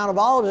him in Mount of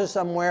Olives or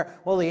somewhere,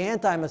 well, the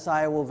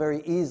anti-Messiah will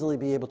very easily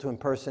be able to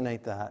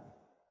impersonate that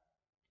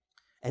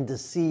and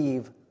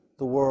deceive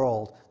the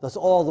world. Thus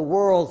all the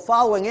world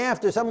following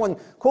after someone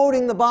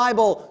quoting the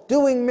Bible,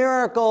 doing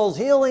miracles,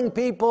 healing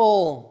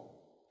people,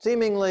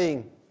 seeming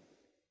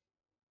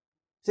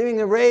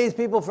to raise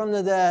people from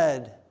the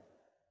dead,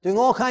 doing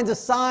all kinds of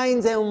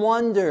signs and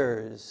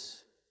wonders.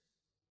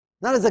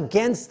 Not as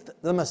against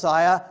the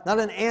Messiah, not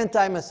an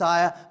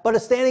anti-Messiah, but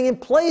as standing in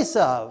place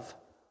of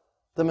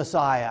the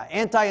Messiah.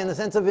 Anti in the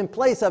sense of in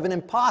place of, an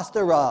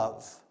imposter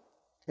of,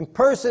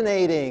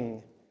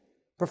 impersonating,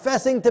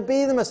 professing to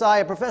be the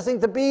Messiah,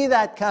 professing to be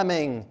that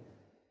coming,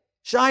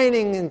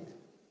 shining, and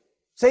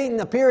Satan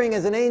appearing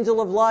as an angel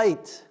of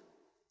light.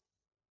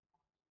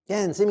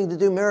 Again, seeming to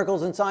do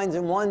miracles and signs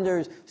and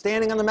wonders,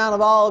 standing on the Mount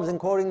of Olives and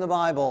quoting the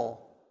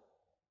Bible.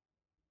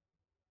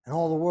 And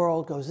all the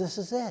world goes, this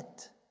is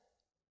it.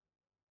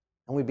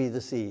 And we'd be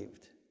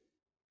deceived.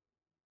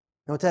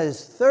 Now it's at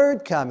his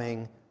third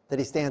coming that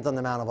he stands on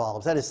the Mount of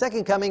Olives. At his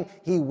second coming,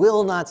 he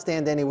will not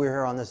stand anywhere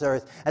here on this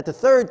earth. At the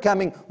third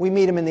coming, we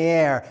meet him in the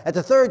air. At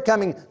the third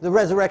coming, the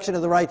resurrection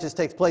of the righteous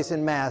takes place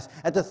in mass.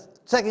 At the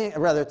second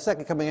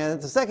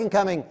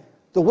coming,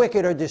 the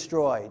wicked are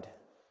destroyed.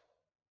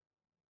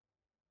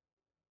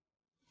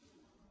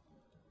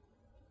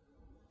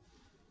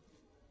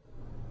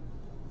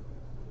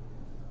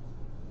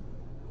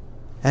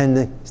 And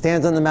he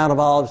stands on the Mount of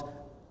Olives.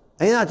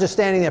 And he's not just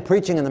standing there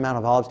preaching on the Mount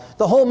of Olives.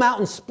 The whole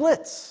mountain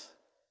splits.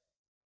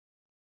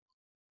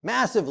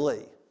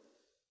 Massively.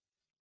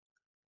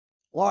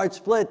 Large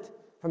split.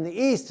 from the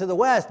east to the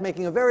west,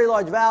 making a very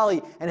large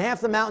valley, and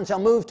half the mountain shall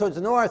move towards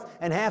the north,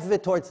 and half of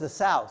it towards the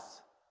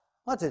south.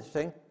 Well, that's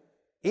interesting.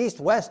 East,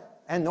 west,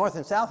 and north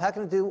and south. How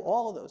can it do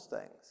all of those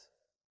things?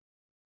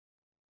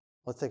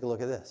 Let's take a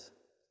look at this.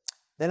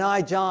 Then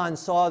I, John,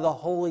 saw the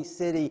holy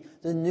city,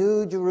 the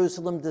new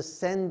Jerusalem,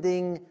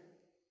 descending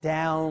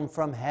down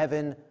from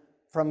heaven,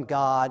 from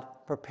God,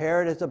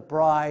 prepared as a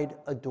bride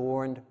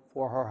adorned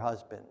for her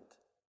husband.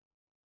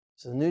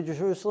 So the new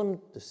Jerusalem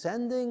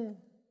descending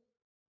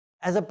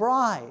as a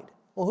bride.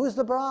 Well, who's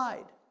the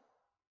bride?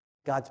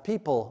 God's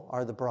people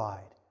are the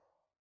bride.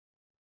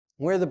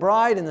 We're the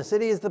bride, and the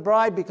city is the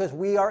bride because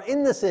we are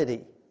in the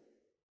city.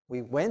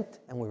 We went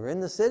and we were in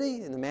the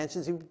city, in the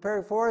mansions He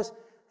prepared for us,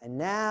 and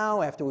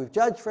now, after we've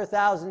judged for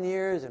 1,000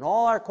 years and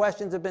all our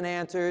questions have been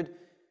answered,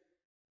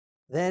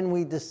 then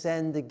we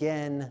descend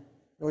again,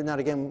 or not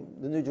again,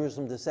 the New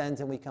Jerusalem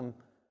descends and we come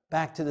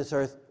back to this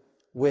earth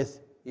with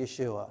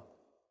Yeshua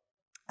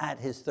at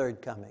His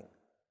third coming.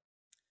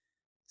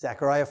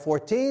 Zechariah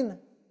 14,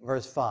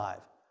 verse 5.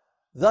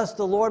 Thus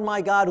the Lord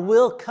my God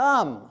will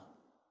come,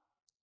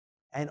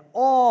 and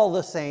all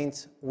the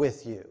saints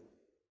with you.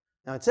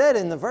 Now it said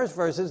in the first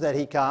verses that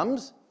He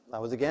comes.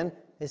 That was again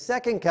His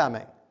second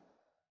coming.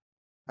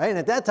 Right? And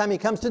at that time He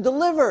comes to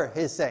deliver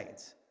His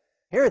saints.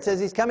 Here it says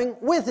He's coming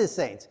with His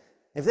saints.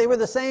 If they were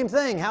the same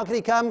thing, how could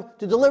He come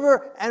to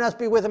deliver and us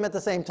be with Him at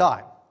the same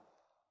time?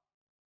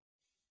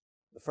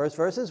 The first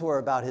verses were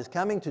about His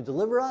coming to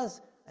deliver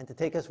us and to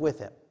take us with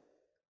Him.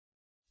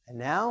 And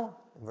now,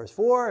 in verse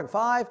 4 and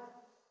 5,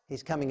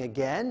 He's coming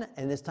again,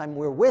 and this time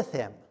we're with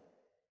Him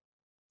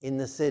in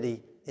the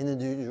city, in the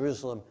New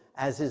Jerusalem,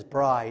 as His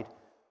bride,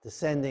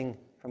 descending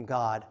from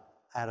God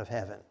out of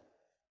heaven.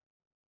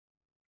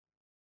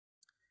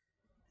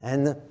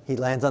 And He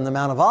lands on the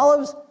Mount of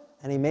Olives,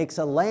 and He makes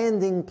a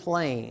landing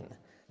plain.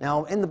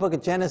 Now, in the book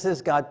of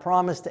Genesis, God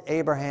promised to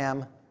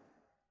Abraham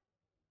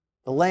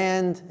the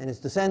land and his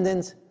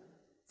descendants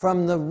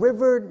from the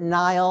river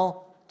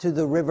Nile to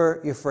the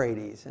river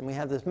Euphrates. And we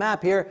have this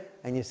map here,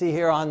 and you see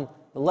here on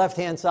the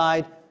left-hand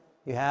side,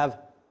 you have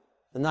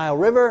the Nile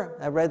River,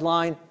 that red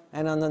line,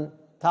 and on the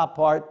top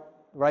part,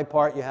 the right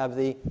part, you have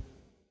the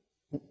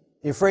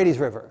Euphrates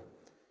River.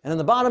 And on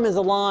the bottom is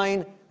a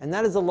line, and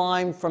that is a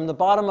line from the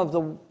bottom of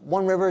the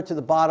one river to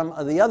the bottom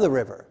of the other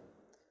river.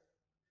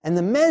 And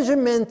the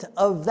measurement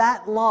of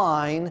that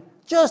line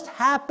just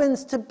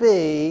happens to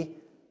be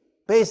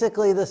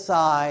basically the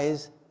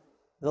size,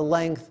 the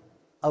length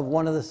of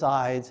one of the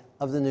sides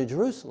of the New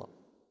Jerusalem.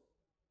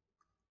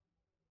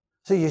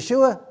 So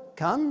Yeshua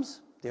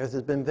comes, the earth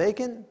has been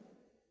vacant,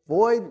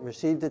 void,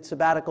 received its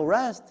sabbatical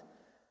rest.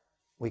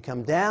 We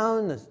come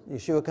down,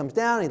 Yeshua comes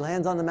down, He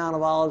lands on the Mount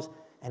of Olives,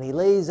 and He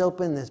lays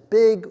open this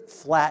big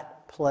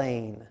flat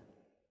plain.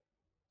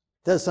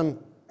 Does some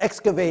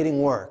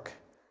excavating work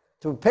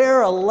to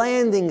prepare a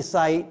landing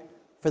site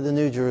for the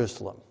New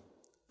Jerusalem.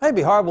 It'd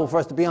be horrible for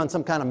us to be on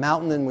some kind of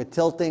mountain and we're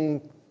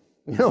tilting,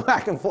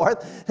 back and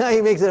forth. Now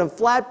He makes it a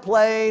flat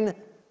plain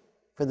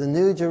for the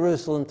New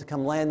Jerusalem to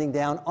come landing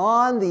down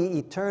on the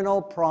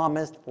eternal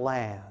promised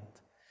land.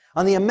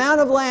 On the amount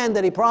of land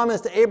that He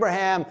promised to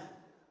Abraham,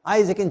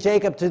 Isaac, and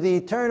Jacob, to the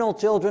eternal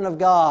children of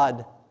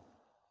God,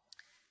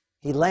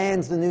 He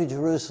lands the New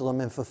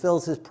Jerusalem and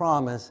fulfills His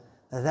promise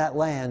that that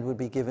land would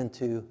be given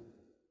to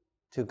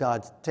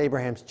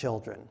Abraham's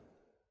children.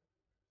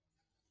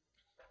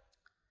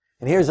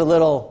 And here's a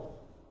little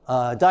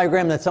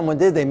diagram that someone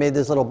did. They made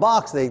this little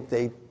box. They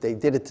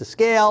did it to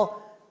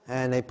scale,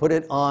 and they put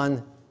it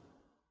on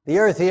the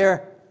earth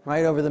here,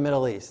 right over the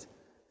Middle East.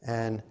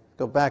 And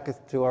go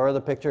back to our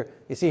other picture.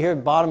 You see here at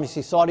the bottom, you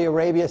see Saudi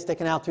Arabia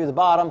sticking out through the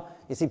bottom.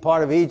 You see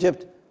part of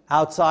Egypt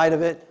outside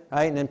of it,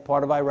 right? And then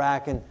part of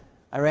Iraq and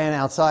Iran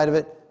outside of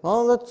it.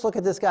 Well, let's look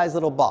at this guy's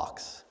little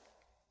box.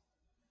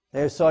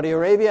 There's Saudi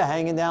Arabia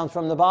hanging down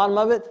from the bottom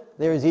of it.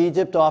 There's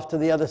Egypt off to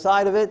the other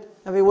side of it.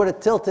 If he would have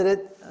tilted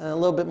it a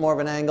little bit more of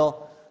an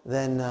angle,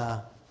 then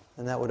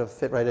that would have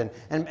fit right in.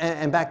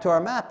 And back to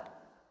our map.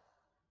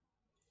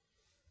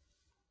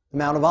 The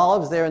Mount of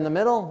Olives there in the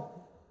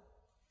middle.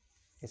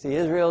 You see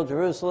Israel,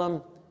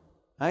 Jerusalem,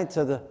 right?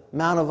 So the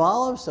Mount of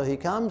Olives, so He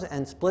comes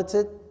and splits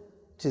it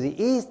to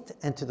the east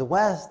and to the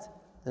west,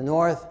 the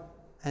north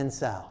and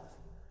south.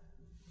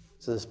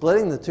 So the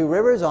splitting the two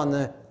rivers on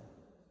the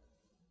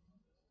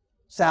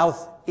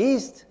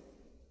southeast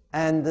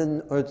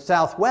or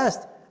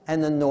southwest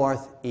and the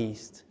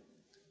northeast.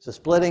 So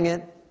splitting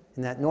it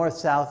in that north,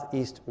 south,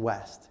 east,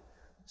 west.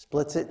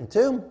 Splits it in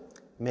two,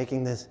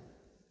 making this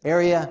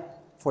area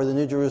for the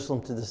New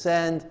Jerusalem to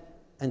descend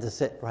and to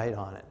sit right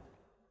on it.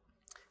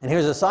 And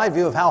here's a side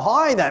view of how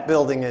high that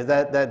building is,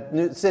 that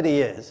new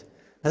city is.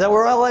 And that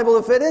we're all able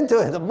to fit into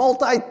it. A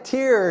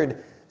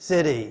multi-tiered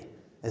city,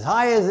 as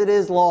high as it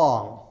is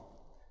long.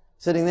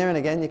 Sitting there, and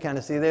again, you kind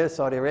of see there,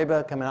 Saudi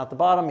Arabia coming out the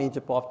bottom,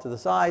 Egypt off to the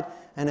side,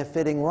 and it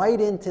fitting right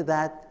into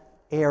that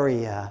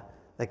area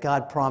that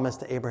God promised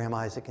to Abraham,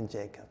 Isaac, and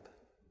Jacob.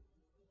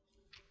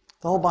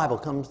 The whole Bible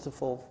comes to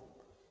full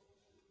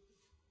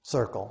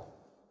circle.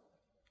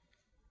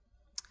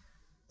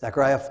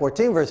 Zechariah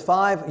 14, verse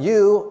 5,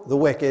 you, the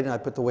wicked, and I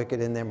put the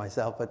wicked in there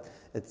myself, but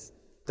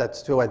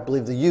that's who I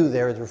believe the you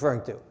there is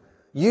referring to.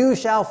 You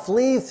shall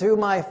flee through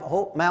my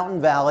mountain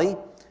valley,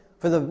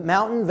 for the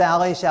mountain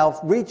valley shall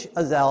reach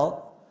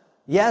Azel.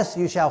 Yes,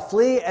 you shall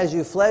flee as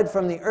you fled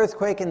from the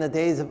earthquake in the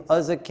days of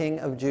Uzzah, king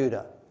of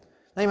Judah.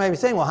 Now you might be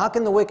saying, well, how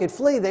can the wicked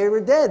flee? They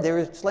were dead. They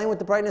were slain with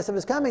the brightness of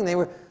his coming. They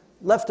were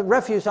left to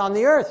refuge on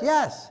the earth,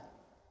 yes.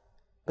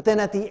 But then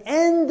at the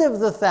end of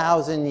the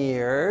 1,000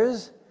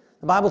 years,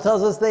 the Bible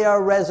tells us they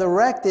are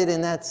resurrected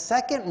in that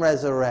second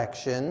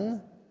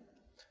resurrection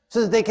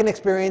so that they can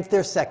experience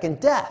their second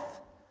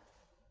death.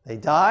 They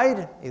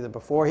died either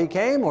before he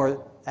came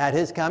or at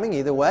his coming,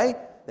 either way.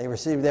 They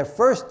received their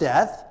first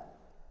death.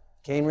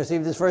 Cain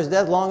received his first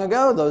death long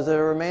ago. Those that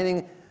are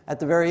remaining at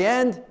the very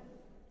end,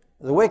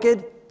 the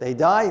wicked, they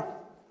die.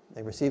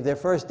 They receive their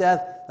first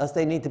death. Thus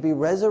they need to be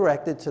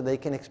resurrected so they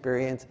can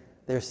experience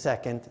their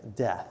second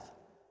death.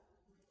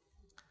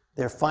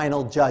 Their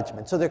final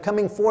judgment. So they're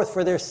coming forth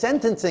for their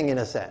sentencing in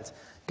a sense.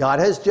 God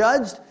has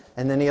judged,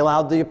 and then he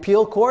allowed the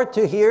appeal court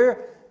to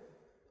hear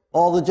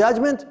all the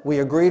judgment. We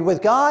agreed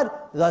with God,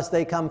 thus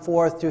they come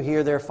forth to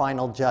hear their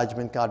final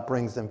judgment. God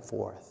brings them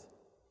forth.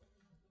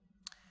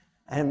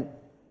 And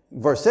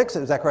verse 6,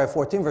 Zechariah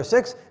 14, verse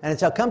 6, and it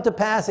shall come to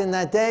pass in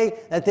that day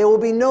that there will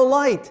be no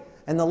light,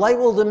 and the light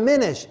will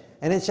diminish,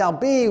 and it shall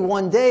be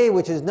one day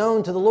which is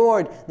known to the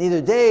Lord, neither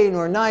day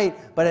nor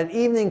night, but at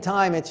evening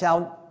time it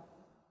shall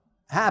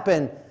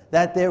happen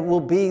that there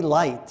will be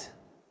light.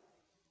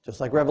 Just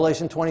like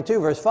Revelation 22,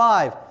 verse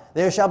 5.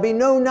 There shall be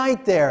no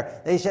night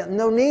there. They shall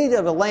no need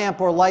of a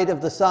lamp or light of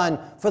the sun,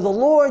 for the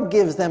Lord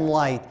gives them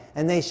light,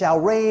 and they shall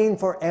reign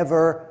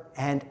forever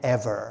and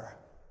ever.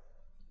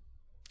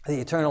 The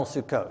eternal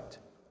Sukkot.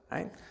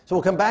 Right? So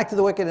we'll come back to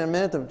the wicked in a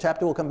minute. The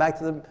chapter will come back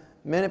to the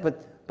minute,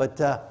 but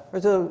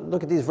let's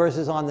look at these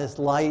verses on this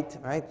light.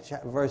 Right?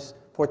 Verse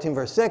 14,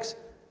 verse 6.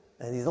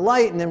 He's the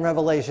light, and then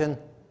Revelation,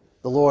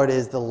 the Lord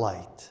is the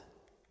light.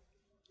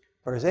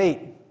 Verse 8,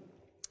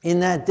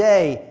 in that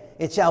day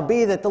it shall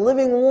be that the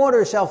living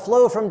water shall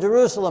flow from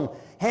Jerusalem,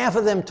 half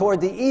of them toward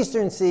the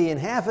eastern sea and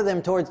half of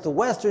them towards the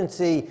western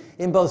sea.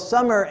 In both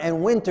summer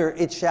and winter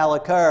it shall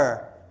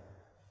occur.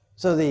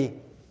 So the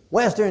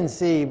western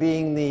sea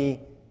being the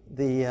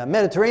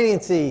Mediterranean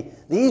Sea,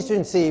 the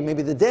eastern sea,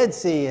 maybe the Dead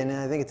Sea, and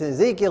I think it's in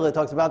Ezekiel it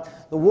talks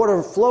about the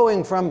water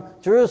flowing from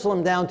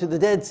Jerusalem down to the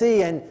Dead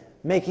Sea and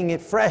making it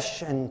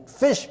fresh and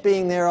fish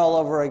being there all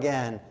over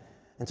again.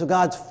 And so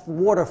God's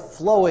water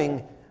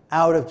flowing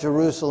out of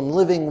Jerusalem,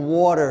 living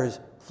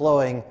waters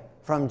flowing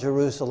from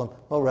Jerusalem.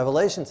 Well,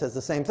 Revelation says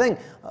the same thing.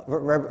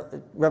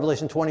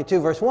 Revelation 22,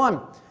 verse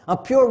 1. A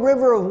pure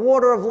river of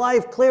water of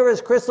life, clear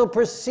as crystal,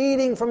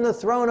 proceeding from the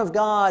throne of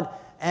God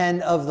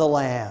and of the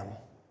Lamb.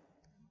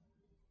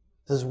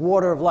 This is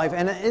water of life.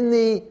 And in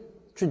the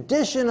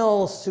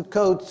traditional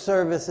Sukkot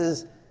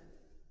services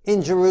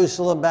in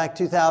Jerusalem back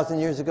 2,000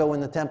 years ago when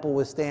the temple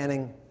was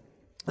standing,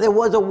 there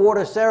was a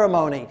water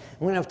ceremony.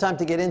 We don't have time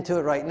to get into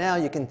it right now.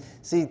 You can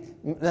see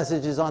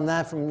messages on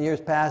that from years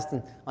past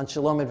and on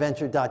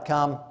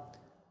shalomadventure.com.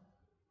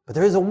 But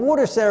there is a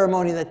water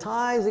ceremony that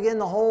ties, again,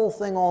 the whole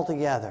thing all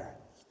together.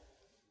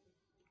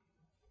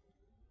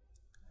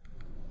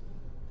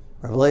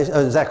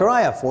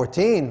 Zechariah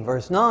 14,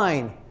 verse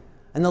 9.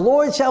 And the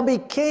Lord shall be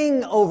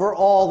king over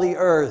all the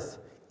earth.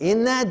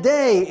 In that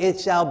day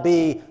it shall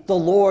be, the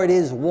Lord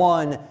is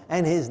one,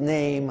 and his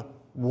name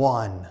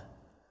one.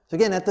 So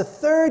again, at the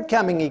third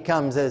coming, he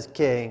comes as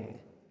king.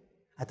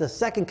 At the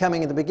second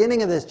coming, at the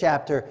beginning of this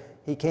chapter,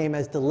 he came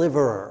as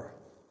deliverer,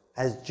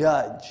 as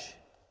judge,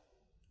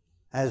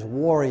 as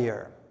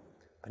warrior.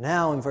 But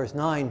now in verse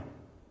 9,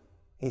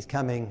 he's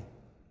coming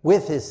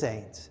with his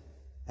saints,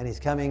 and he's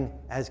coming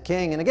as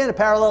king. And again, a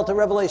parallel to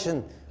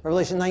Revelation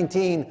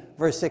 19,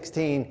 verse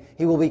 16.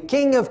 He will be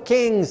King of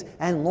kings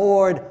and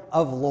Lord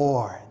of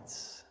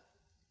lords.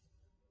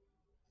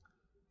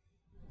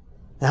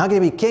 Now, how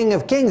can he be King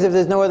of kings if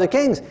there's no other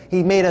kings?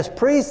 He made us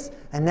priests,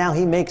 and now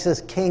he makes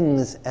us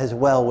kings as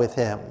well with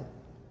him.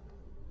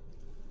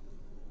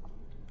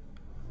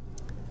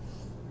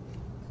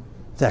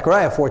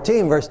 Zechariah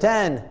 14, verse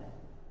 10.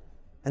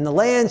 And the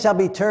land shall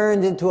be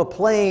turned into a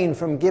plain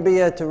from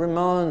Gibeah to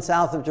Rimmon,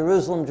 south of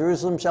Jerusalem.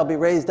 Jerusalem shall be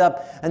raised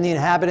up, and the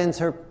inhabitants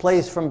her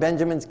place from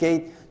Benjamin's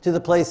gate to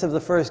the place of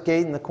the first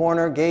gate and the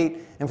corner gate,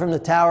 and from the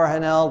tower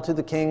Hanel to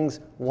the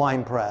king's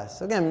winepress.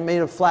 So again,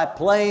 made of flat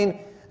plain.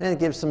 And it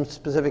gives some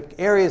specific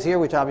areas here,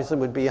 which obviously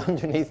would be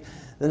underneath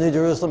the New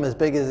Jerusalem as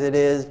big as it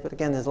is. But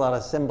again, there's a lot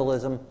of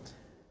symbolism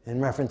in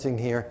referencing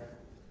here.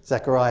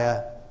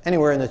 Zechariah,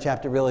 anywhere in the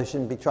chapter, really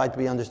shouldn't be tried to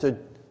be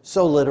understood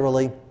so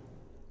literally.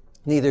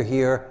 Neither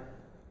here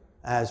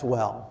as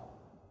well.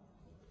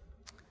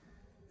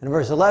 In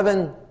verse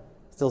 11,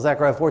 still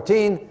Zechariah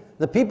 14,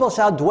 the people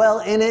shall dwell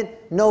in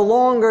it. No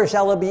longer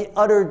shall it be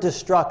utter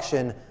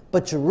destruction,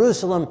 but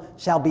Jerusalem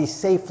shall be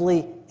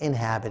safely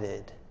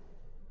inhabited.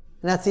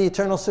 And that's the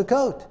eternal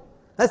Sukkot.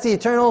 That's the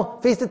eternal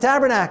Feast of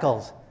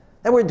Tabernacles.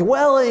 That we're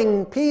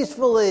dwelling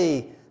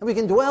peacefully. And we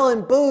can dwell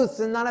in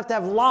booths and not have to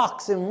have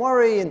locks and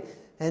worry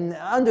and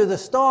under the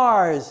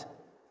stars.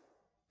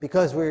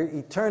 because we're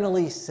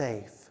eternally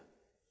safe.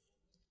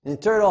 An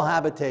eternal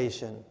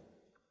habitation.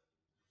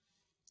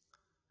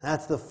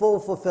 That's the full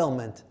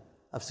fulfillment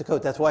of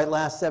Sukkot. That's why it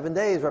lasts 7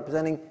 days,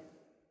 representing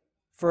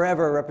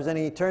forever,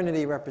 representing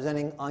eternity,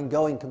 representing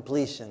ongoing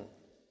completion.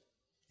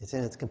 It's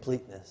in its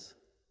completeness.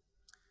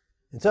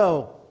 And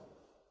so,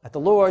 at the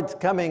Lord's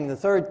coming, the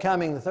third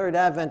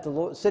advent,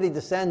 the city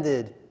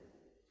descended,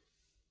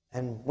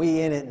 and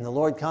we in it, and the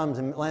Lord comes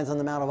and lands on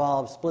the Mount of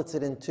Olives, splits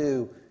it in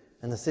two,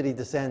 and the city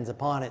descends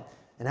upon it.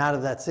 And out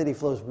of that city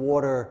flows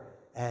water,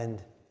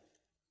 and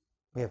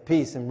we have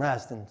peace and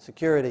rest and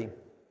security.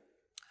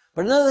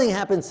 But another thing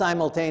happens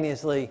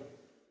simultaneously.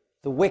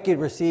 The wicked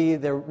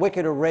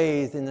are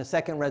raised in the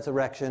second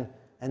resurrection,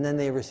 and then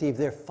they receive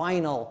their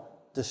final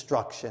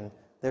destruction,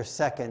 their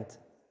second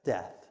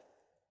death.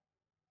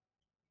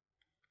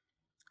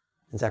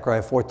 In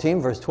Zechariah 14,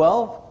 verse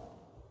 12,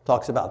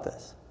 talks about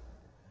this.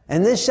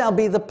 And this shall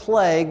be the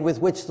plague with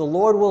which the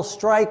Lord will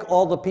strike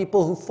all the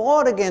people who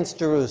fought against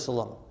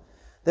Jerusalem.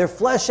 Their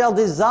flesh shall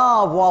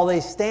dissolve while they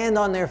stand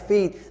on their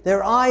feet.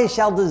 Their eyes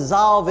shall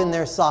dissolve in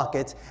their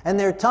sockets, and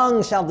their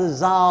tongue shall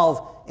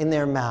dissolve in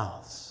their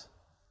mouths.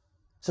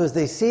 So as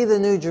they see the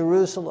new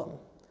Jerusalem,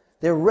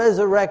 they're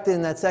resurrected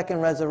in that second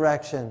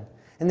resurrection.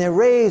 And they're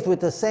raised with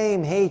the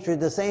same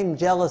hatred, the same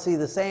jealousy,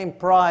 the same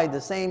pride,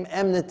 the same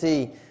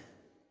enmity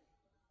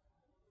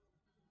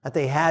that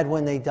they had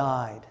when they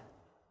died.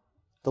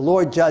 The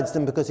Lord judged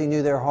them because he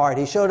knew their heart.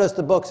 He showed us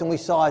the books and we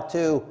saw it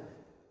too.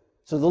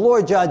 So the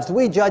Lord judged,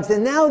 we judged,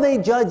 and now they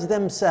judge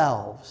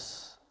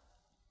themselves.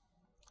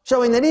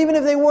 Showing that even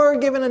if they were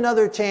given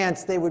another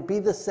chance, they would be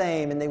the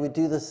same and they would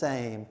do the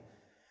same.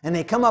 And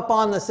they come up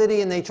on the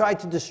city and they try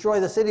to destroy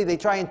the city. They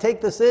try and take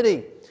the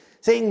city.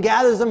 Satan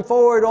gathers them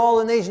forward, all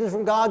the nations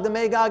from Gog to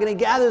Magog, and he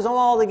gathers them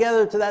all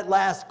together to that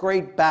last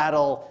great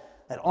battle,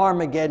 that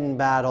Armageddon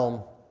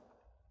battle.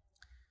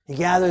 He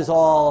gathers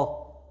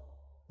all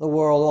the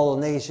world, all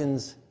the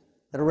nations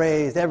that are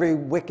raised, every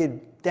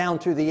wicked down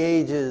through the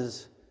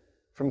ages,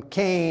 from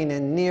Cain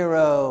and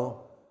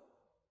Nero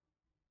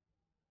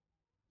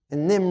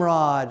and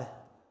Nimrod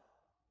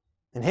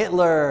and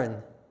Hitler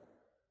and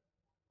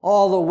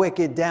all the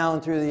wicked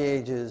down through the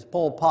ages,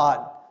 Pol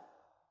Pot,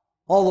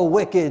 all the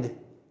wicked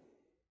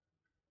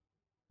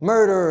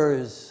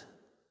murderers,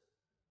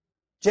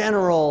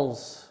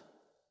 generals,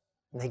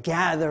 and they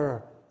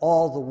gather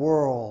all the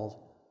world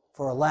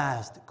for a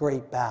last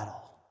great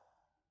battle.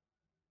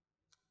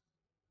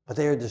 But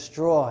they are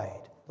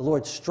destroyed. The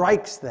Lord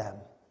strikes them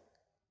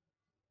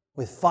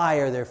with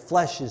fire. Their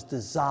flesh is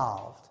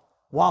dissolved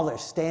while they're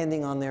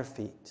standing on their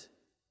feet.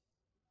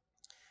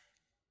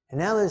 And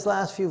now these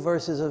last few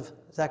verses of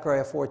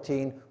Zechariah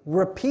 14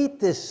 repeat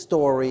this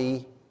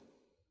story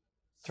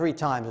 3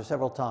 times or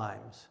several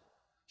times.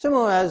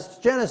 Similar as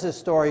Genesis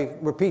story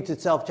repeats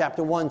itself.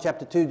 Chapter 1,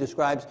 chapter 2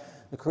 describes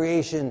the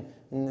creation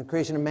and the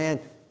creation of man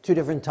 2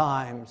 different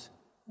times.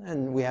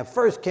 And we have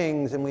 1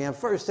 Kings and we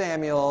have 1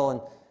 Samuel,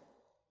 and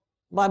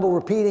the Bible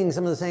repeating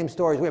some of the same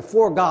stories. We have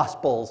 4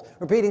 Gospels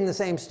repeating the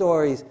same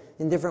stories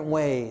in different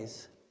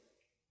ways.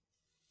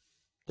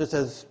 Just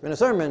as in a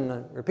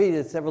sermon,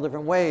 repeated several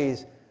different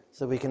ways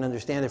so we can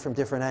understand it from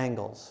different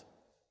angles.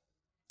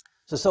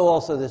 So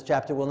also this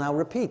chapter will now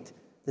repeat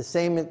the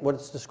same, what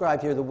it's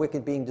described here, the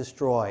wicked being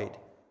destroyed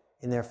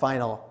in their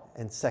final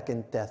and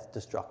second death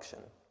destruction.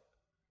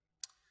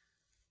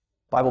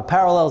 The Bible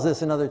parallels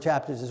this in other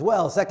chapters as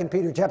well. 2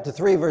 Peter chapter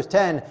 3, verse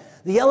 10,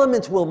 the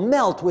elements will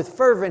melt with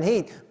fervent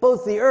heat.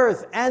 Both the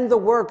earth and the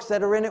works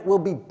that are in it will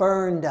be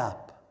burned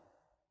up.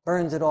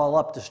 Burns it all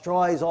up,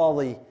 destroys all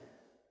the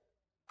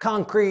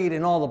concrete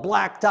and all the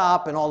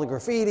blacktop and all the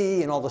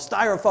graffiti and all the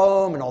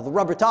styrofoam and all the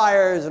rubber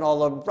tires and all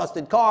the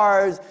rusted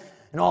cars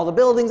and all the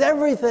buildings.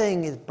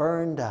 Everything is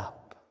burned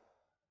up.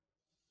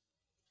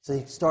 So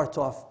he starts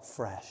off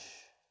fresh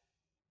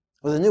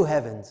with a new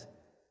heavens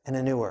and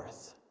a new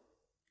earth.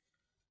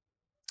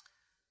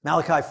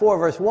 Malachi 4,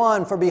 verse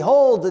 1, for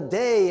behold, the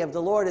day of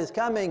the Lord is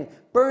coming,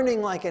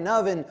 burning like an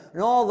oven,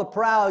 and all the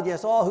proud,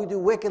 yes, all who do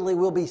wickedly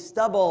will be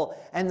stubble,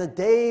 and the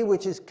day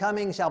which is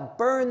coming shall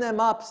burn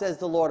them up, says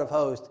the Lord of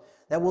hosts,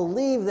 that will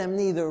leave them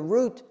neither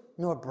root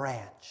nor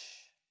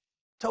branch.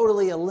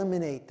 Totally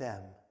eliminate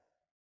them.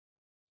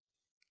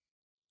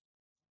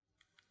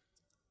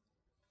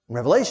 In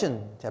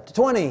Revelation chapter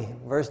 20,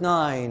 verse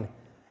 9,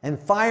 and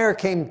fire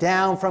came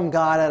down from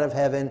God out of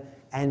heaven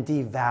and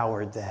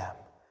devoured them.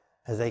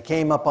 As they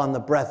came up on the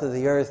breadth of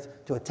the earth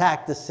to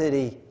attack the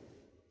city,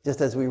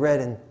 just as we read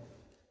in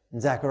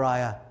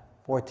Zechariah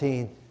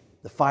 14,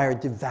 the fire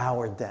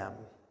devoured them,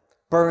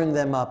 burned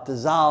them up,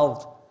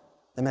 dissolved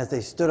them as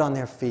they stood on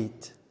their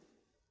feet.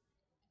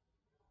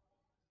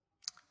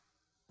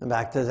 And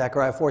back to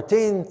Zechariah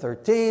 14,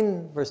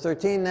 verse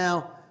 13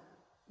 now,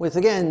 with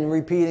again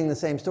repeating the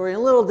same story in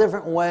a little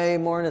different way,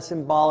 more in a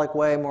symbolic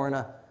way, more in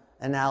an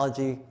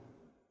analogy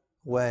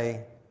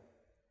way.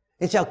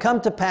 It shall come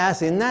to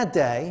pass in that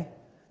day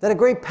that a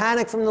great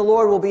panic from the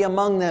Lord will be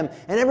among them,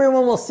 and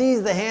everyone will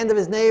seize the hand of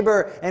his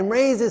neighbor and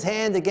raise his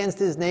hand against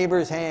his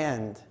neighbor's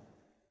hand.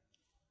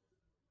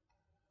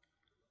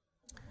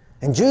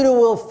 And Judah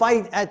will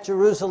fight at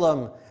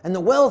Jerusalem, and the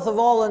wealth of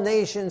all the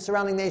nations,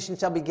 surrounding nations,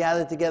 shall be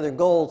gathered together,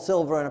 gold,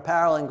 silver, and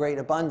apparel in great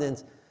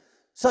abundance.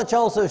 Such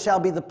also shall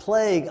be the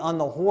plague on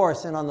the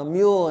horse, and on the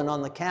mule, and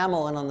on the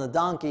camel, and on the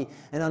donkey,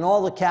 and on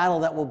all the cattle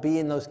that will be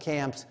in those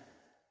camps.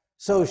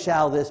 So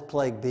shall this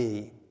plague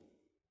be.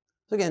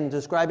 So again,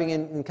 describing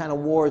in kind of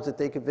wars that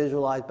they could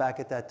visualize back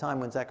at that time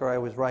when Zechariah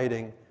was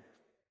writing.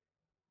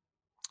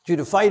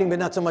 Judah fighting, but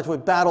not so much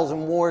with battles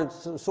and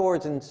wars,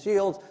 swords and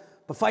shields,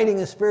 but fighting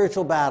a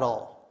spiritual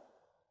battle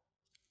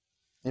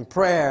in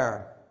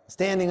prayer,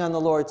 standing on the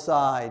Lord's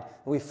side.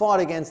 We fought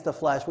against the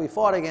flesh. We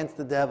fought against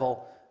the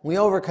devil. We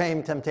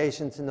overcame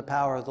temptations in the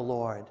power of the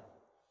Lord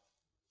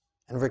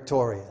and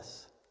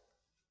victorious.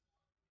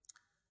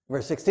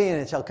 Verse 16,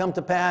 and it shall come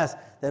to pass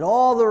that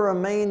all the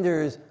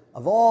remainders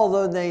of all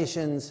the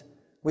nations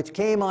which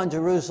came on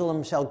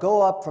Jerusalem shall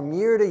go up from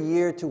year to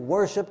year to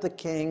worship the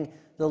King,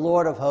 the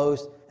Lord of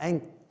hosts,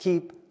 and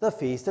keep the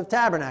Feast of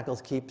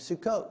Tabernacles, keep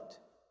Sukkot.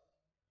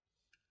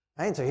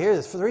 Right, so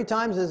here's 3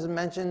 times is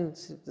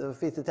mentioned the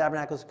Feast of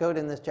Tabernacles, Sukkot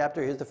in this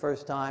chapter. Here's the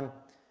first time.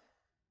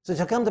 So it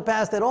shall come to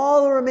pass that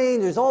all the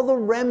remainders, all the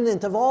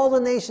remnant of all the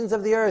nations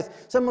of the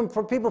earth,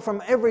 people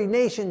from every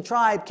nation,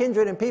 tribe,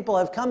 kindred, and people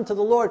have come to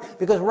the Lord,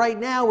 because right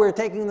now we're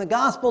taking the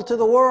gospel to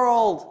the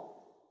world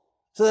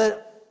so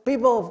that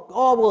people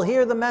all will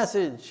hear the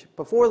message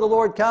before the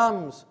Lord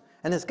comes,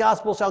 and this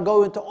gospel shall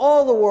go into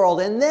all the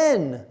world, and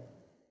then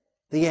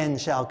the end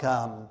shall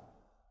come.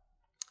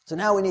 So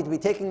now we need to be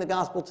taking the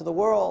gospel to the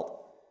world.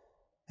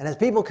 And as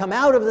people come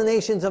out of the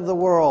nations of the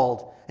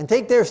world and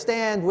take their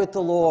stand with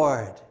the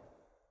Lord,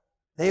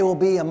 they will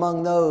be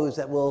among those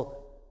that will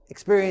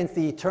experience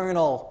the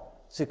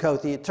eternal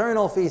Sukkot, the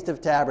eternal Feast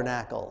of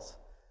Tabernacles.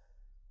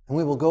 And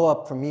we will go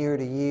up from year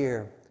to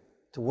year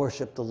to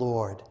worship the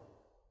Lord.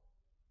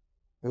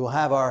 We will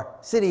have our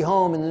city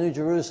home in the New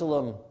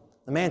Jerusalem,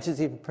 the mansions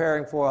He's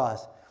preparing for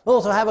us. We'll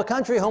also have a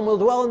country home. We'll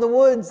dwell in the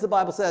woods, the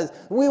Bible says.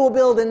 We will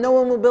build and no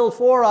one will build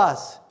for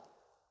us.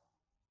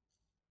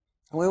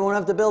 And we won't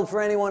have to build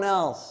for anyone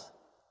else.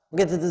 We'll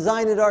get to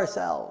design it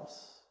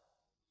ourselves.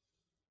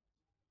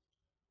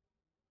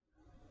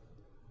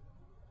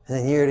 And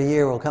then year to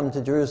year we'll come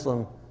to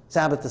Jerusalem,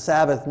 Sabbath to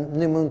Sabbath,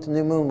 new moon to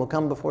new moon. We'll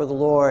come before the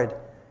Lord,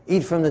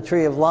 eat from the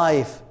tree of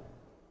life,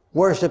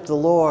 worship the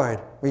Lord,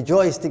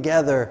 rejoice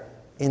together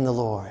in the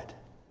Lord.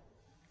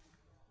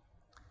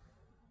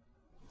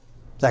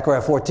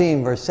 Zechariah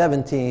 14, verse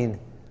 17.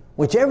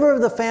 Whichever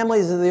of the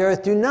families of the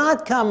earth do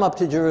not come up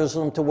to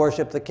Jerusalem to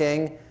worship the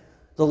King,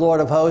 the Lord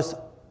of hosts,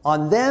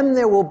 on them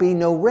there will be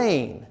no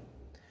rain.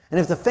 And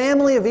if the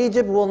family of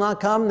Egypt will not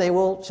come, they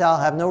shall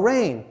have no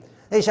rain.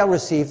 They shall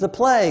receive the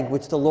plague,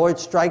 which the Lord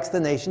strikes the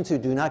nations who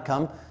do not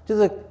come to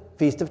the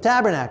Feast of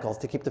Tabernacles,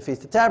 to keep the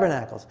Feast of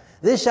Tabernacles.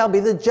 This shall be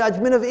the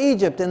judgment of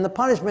Egypt and the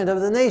punishment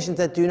of the nations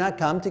that do not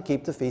come to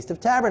keep the Feast of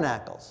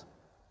Tabernacles.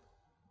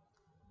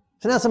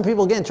 So now some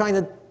people, again, trying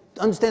to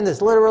understand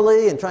this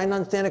literally and trying to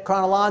understand it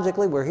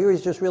chronologically, where here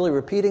he's just really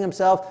repeating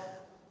himself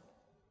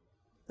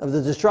of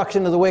the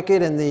destruction of the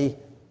wicked and the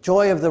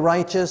joy of the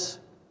righteous.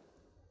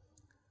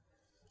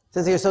 It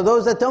says here, so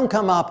those that don't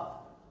come up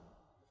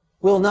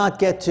will not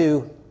get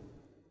to,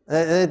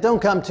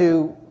 don't come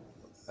to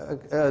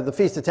the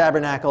Feast of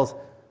Tabernacles,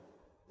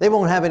 they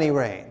won't have any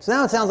rain. So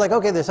now it sounds like,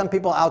 okay, there's some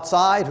people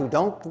outside who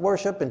don't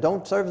worship and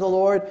don't serve the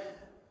Lord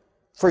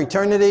for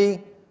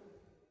eternity,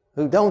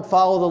 who don't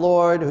follow the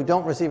Lord, who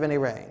don't receive any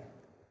rain.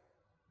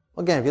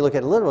 Again, if you look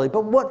at it literally,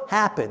 but what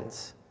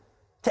happens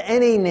to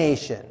any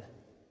nation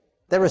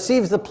that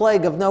receives the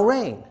plague of no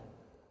rain?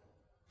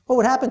 What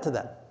would happen to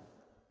them?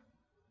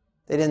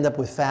 They'd end up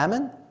with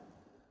famine.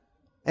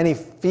 Any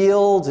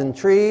fields and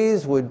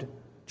trees would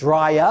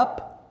dry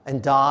up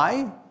and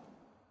die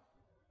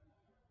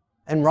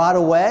and rot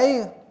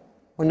away.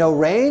 When no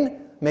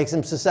rain makes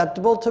them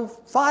susceptible to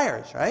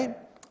fires, right?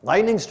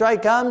 Lightning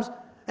strike comes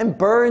and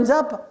burns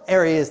up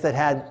areas that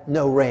had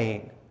no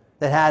rain,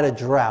 that had a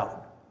drought.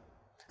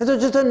 And so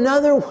just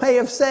another way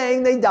of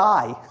saying they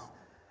die.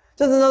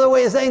 Just another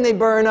way of saying they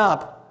burn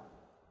up.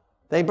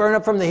 They burn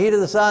up from the heat of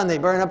the sun. They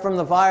burn up from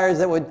the fires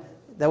that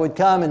would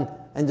come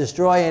and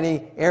destroy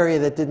any area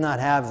that did not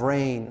have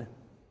rain.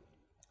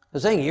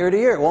 They're saying year to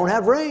year it won't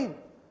have rain.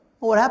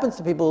 Well, what happens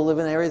to people who live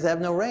in areas that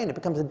have no rain? It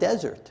becomes a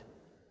desert.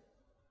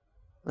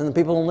 And the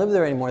people don't live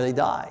there anymore, they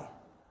die.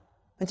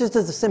 It's just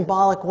as a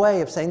symbolic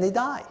way of saying they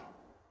die.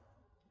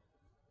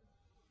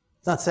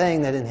 It's not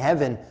saying that in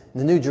heaven, in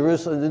the new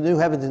Jerusalem, the new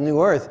heavens and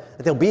new earth,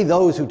 that there'll be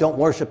those who don't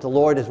worship the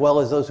Lord as well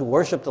as those who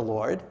worship the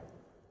Lord.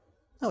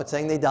 No, it's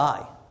saying they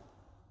die,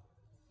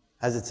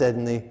 as it said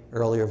in the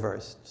earlier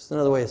verse. Just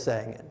another way of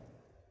saying it.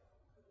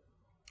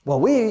 Well,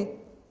 we,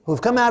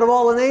 who've come out of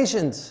all the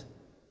nations,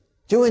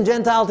 Jew and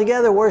Gentile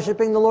together,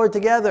 worshiping the Lord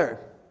together,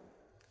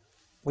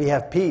 we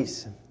have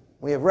peace,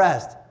 we have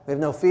rest, we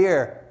have no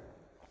fear,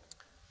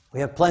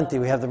 we have plenty,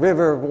 we have the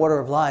river of water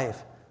of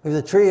life, we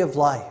have the tree of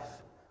life.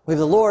 We have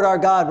the Lord our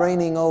God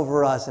reigning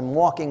over us and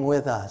walking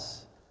with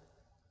us.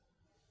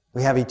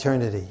 We have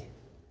eternity.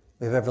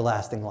 We have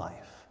everlasting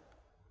life.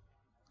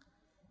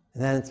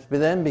 And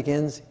then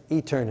begins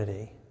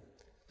eternity.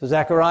 So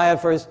Zechariah,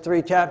 first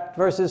three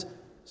verses,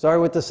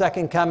 started with the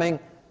second coming.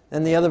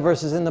 And the other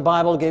verses in the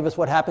Bible gave us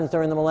what happens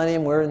during the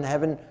millennium. We're in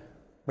heaven,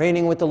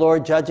 reigning with the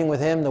Lord, judging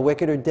with him. The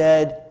wicked are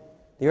dead.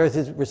 The earth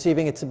is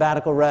receiving its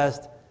sabbatical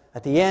rest.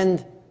 At the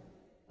end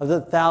of the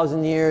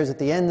 1,000 years, at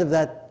the end of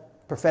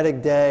that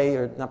prophetic day,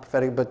 or not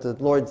prophetic, but the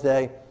Lord's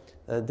day,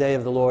 the day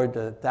of the Lord,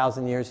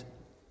 1,000 years,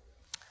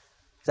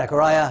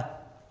 Zechariah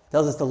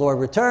tells us the Lord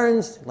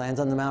returns, lands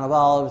on the Mount of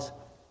Olives.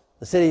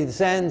 The city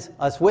descends,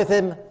 us with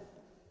him.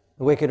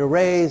 The wicked are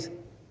raised,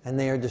 and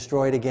they are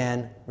destroyed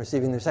again,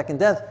 receiving their second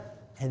death.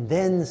 And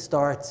then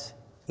starts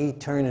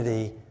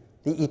eternity,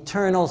 the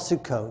eternal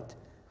Sukkot,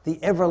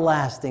 the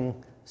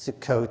everlasting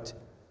Sukkot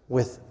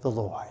with the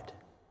Lord.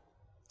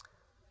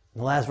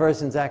 The last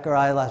verses in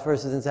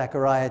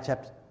Zechariah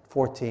chapter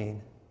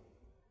 14.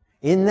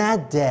 In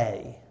that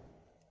day,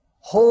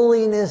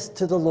 holiness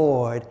to the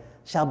Lord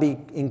shall be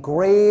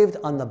engraved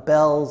on the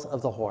bells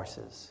of the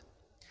horses.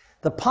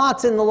 The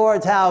pots in the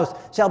Lord's house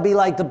shall be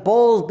like the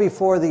bowls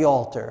before the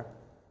altar.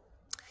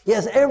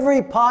 Yes,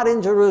 every pot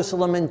in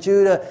Jerusalem and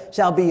Judah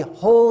shall be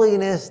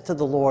holiness to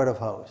the Lord of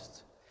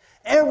hosts.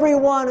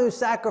 Everyone who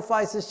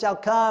sacrifices shall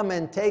come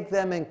and take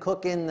them and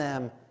cook in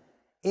them.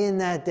 In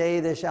that day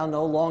there shall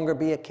no longer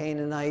be a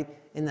Canaanite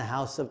in the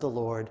house of the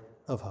Lord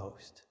of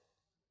hosts.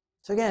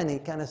 So again, he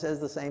kind of says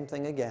the same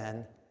thing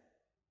again.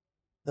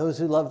 Those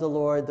who love the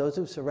Lord, those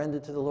who've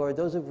surrendered to the Lord,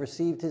 those who've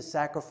received his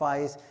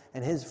sacrifice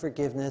and his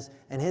forgiveness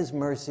and his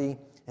mercy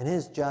and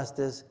his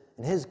justice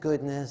and his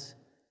goodness,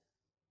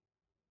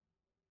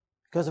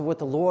 because of what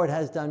the Lord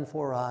has done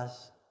for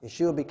us,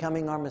 Yeshua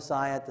becoming our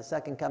Messiah at the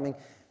second coming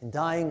and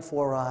dying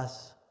for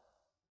us,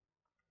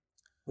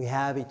 we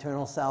have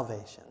eternal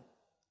salvation.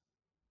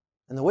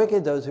 And the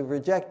wicked, those who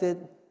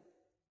rejected,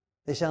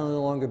 they shall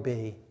no longer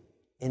be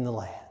in the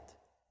land.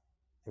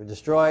 They were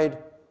destroyed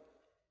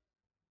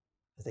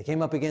as they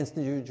came up against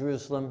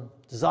Jerusalem,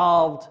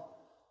 dissolved,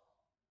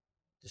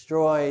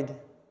 destroyed,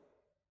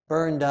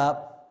 burned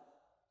up,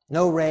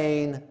 no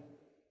rain,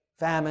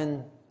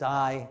 famine,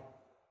 die,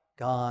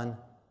 gone,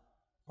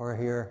 or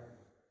here,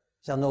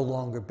 shall no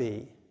longer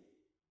be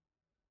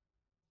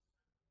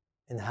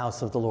in the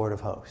house of the Lord of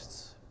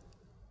hosts.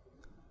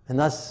 And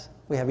thus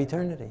we have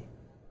eternity.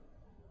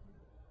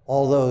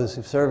 All those who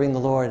are serving the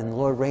Lord, and the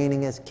Lord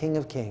reigning as King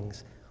of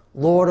Kings,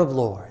 Lord of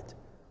Lords,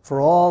 for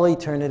all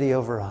eternity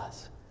over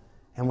us.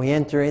 And we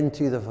enter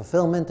into the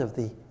fulfillment of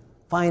the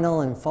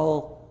final and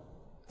full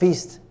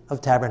Feast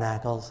of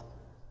Tabernacles,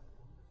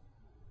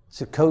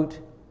 Sukkot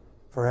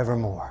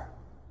forevermore.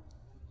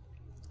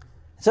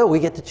 So we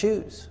get to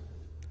choose.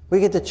 We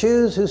get to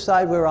choose whose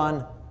side we're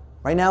on.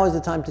 Right now is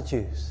the time to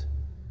choose.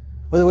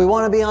 Whether we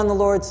want to be on the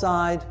Lord's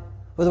side,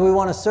 whether we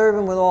want to serve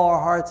him with all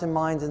our hearts and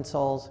minds and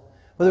souls,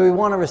 whether we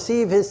want to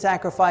receive his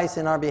sacrifice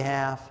in our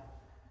behalf,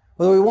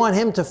 whether we want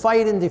him to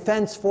fight in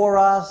defense for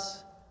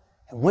us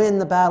and win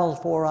the battles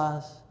for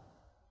us,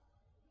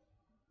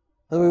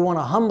 whether we want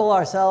to humble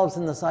ourselves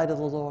in the sight of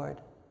the Lord,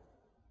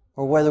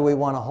 or whether we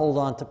want to hold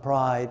on to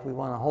pride, we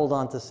want to hold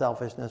on to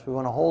selfishness, we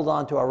want to hold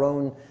on to our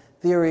own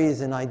theories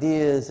and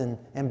ideas and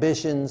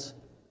ambitions,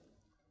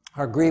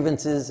 our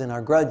grievances and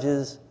our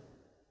grudges,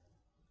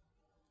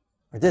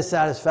 our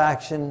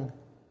dissatisfaction,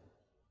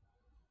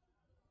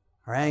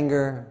 our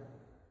anger,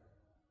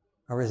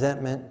 our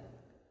resentment,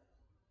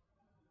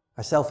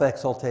 our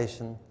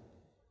self-exaltation.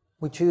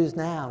 We choose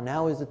now.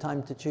 Now is the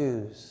time to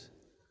choose.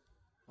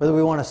 Whether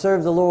we want to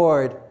serve the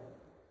Lord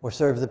or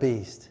serve the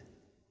beast.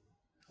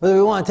 Whether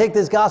we want to take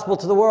this gospel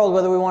to the world,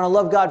 whether we want to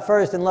love God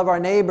first and love our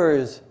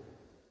neighbors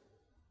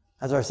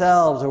as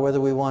ourselves, or whether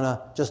we want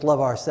to just love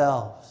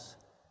ourselves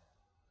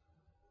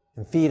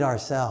and feed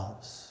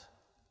ourselves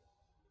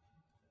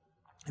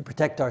and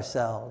protect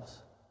ourselves.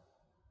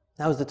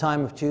 Now is the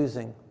time of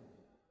choosing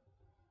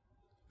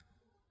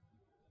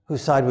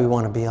whose side we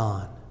want to be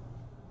on.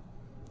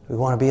 Do we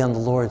want to be on the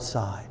Lord's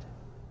side?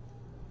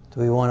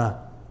 Do we want to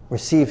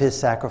receive his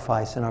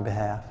sacrifice in our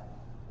behalf?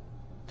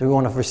 Do we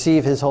want to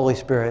receive his Holy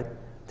Spirit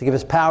to give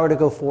us power to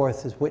go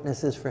forth as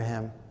witnesses for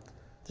him,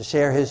 to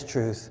share his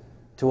truth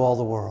to all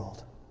the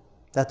world?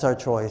 That's our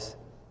choice.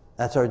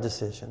 That's our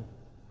decision.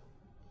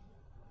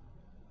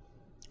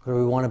 Or do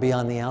we want to be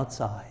on the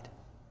outside,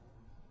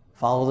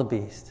 follow the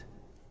beast,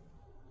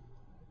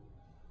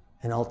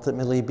 and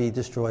ultimately be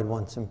destroyed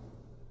once and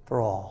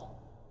for all?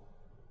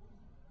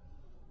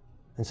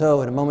 And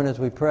so, in a moment as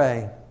we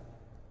pray,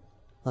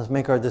 let's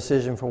make our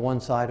decision for one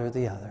side or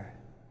the other.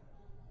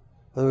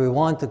 Whether we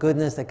want the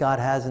goodness that God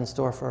has in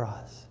store for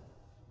us.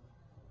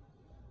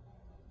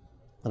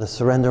 Let us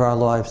surrender our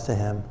lives to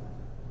him,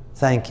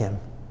 thank him,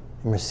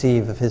 and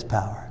receive of his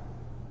power.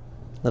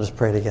 Let us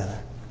pray together.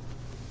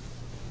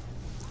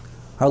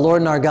 Our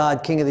Lord and our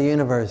God, King of the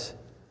universe,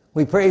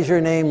 we praise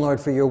your name, Lord,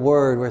 for your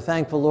word. We're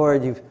thankful,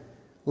 Lord, you've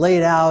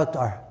laid out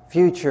our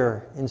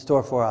future in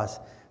store for us.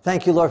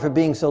 Thank you, Lord, for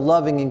being so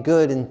loving and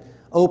good and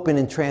open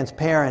and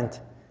transparent.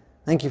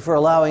 Thank you for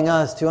allowing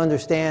us to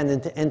understand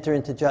and to enter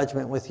into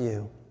judgment with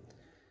you.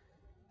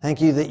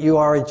 Thank you that you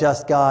are a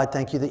just God.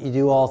 Thank you that you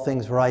do all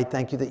things right.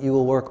 Thank you that you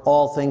will work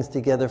all things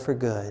together for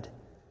good.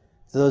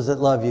 to those that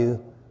love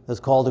you, those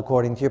called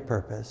according to your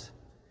purpose.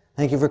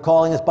 Thank you for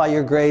calling us by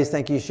your grace.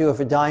 Thank you, Yeshua,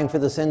 for dying for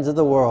the sins of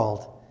the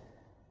world,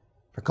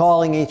 for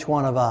calling each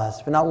one of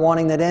us, for not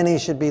wanting that any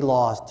should be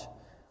lost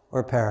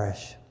or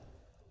perish.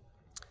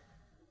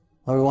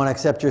 Lord, we want to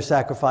accept your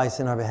sacrifice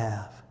in our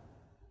behalf.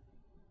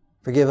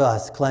 Forgive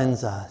us,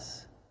 cleanse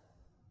us.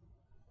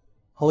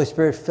 Holy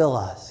Spirit, fill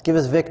us. Give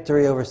us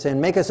victory over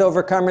sin. Make us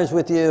overcomers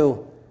with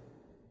you.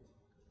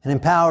 And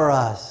empower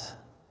us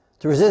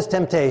to resist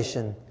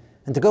temptation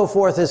and to go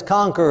forth as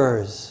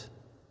conquerors,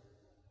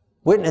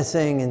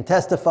 witnessing and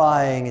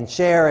testifying and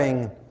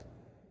sharing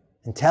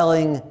and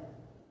telling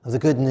of the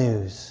good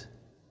news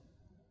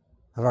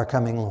of our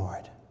coming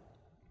Lord.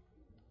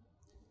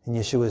 In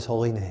Yeshua's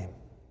holy name,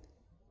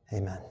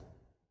 amen.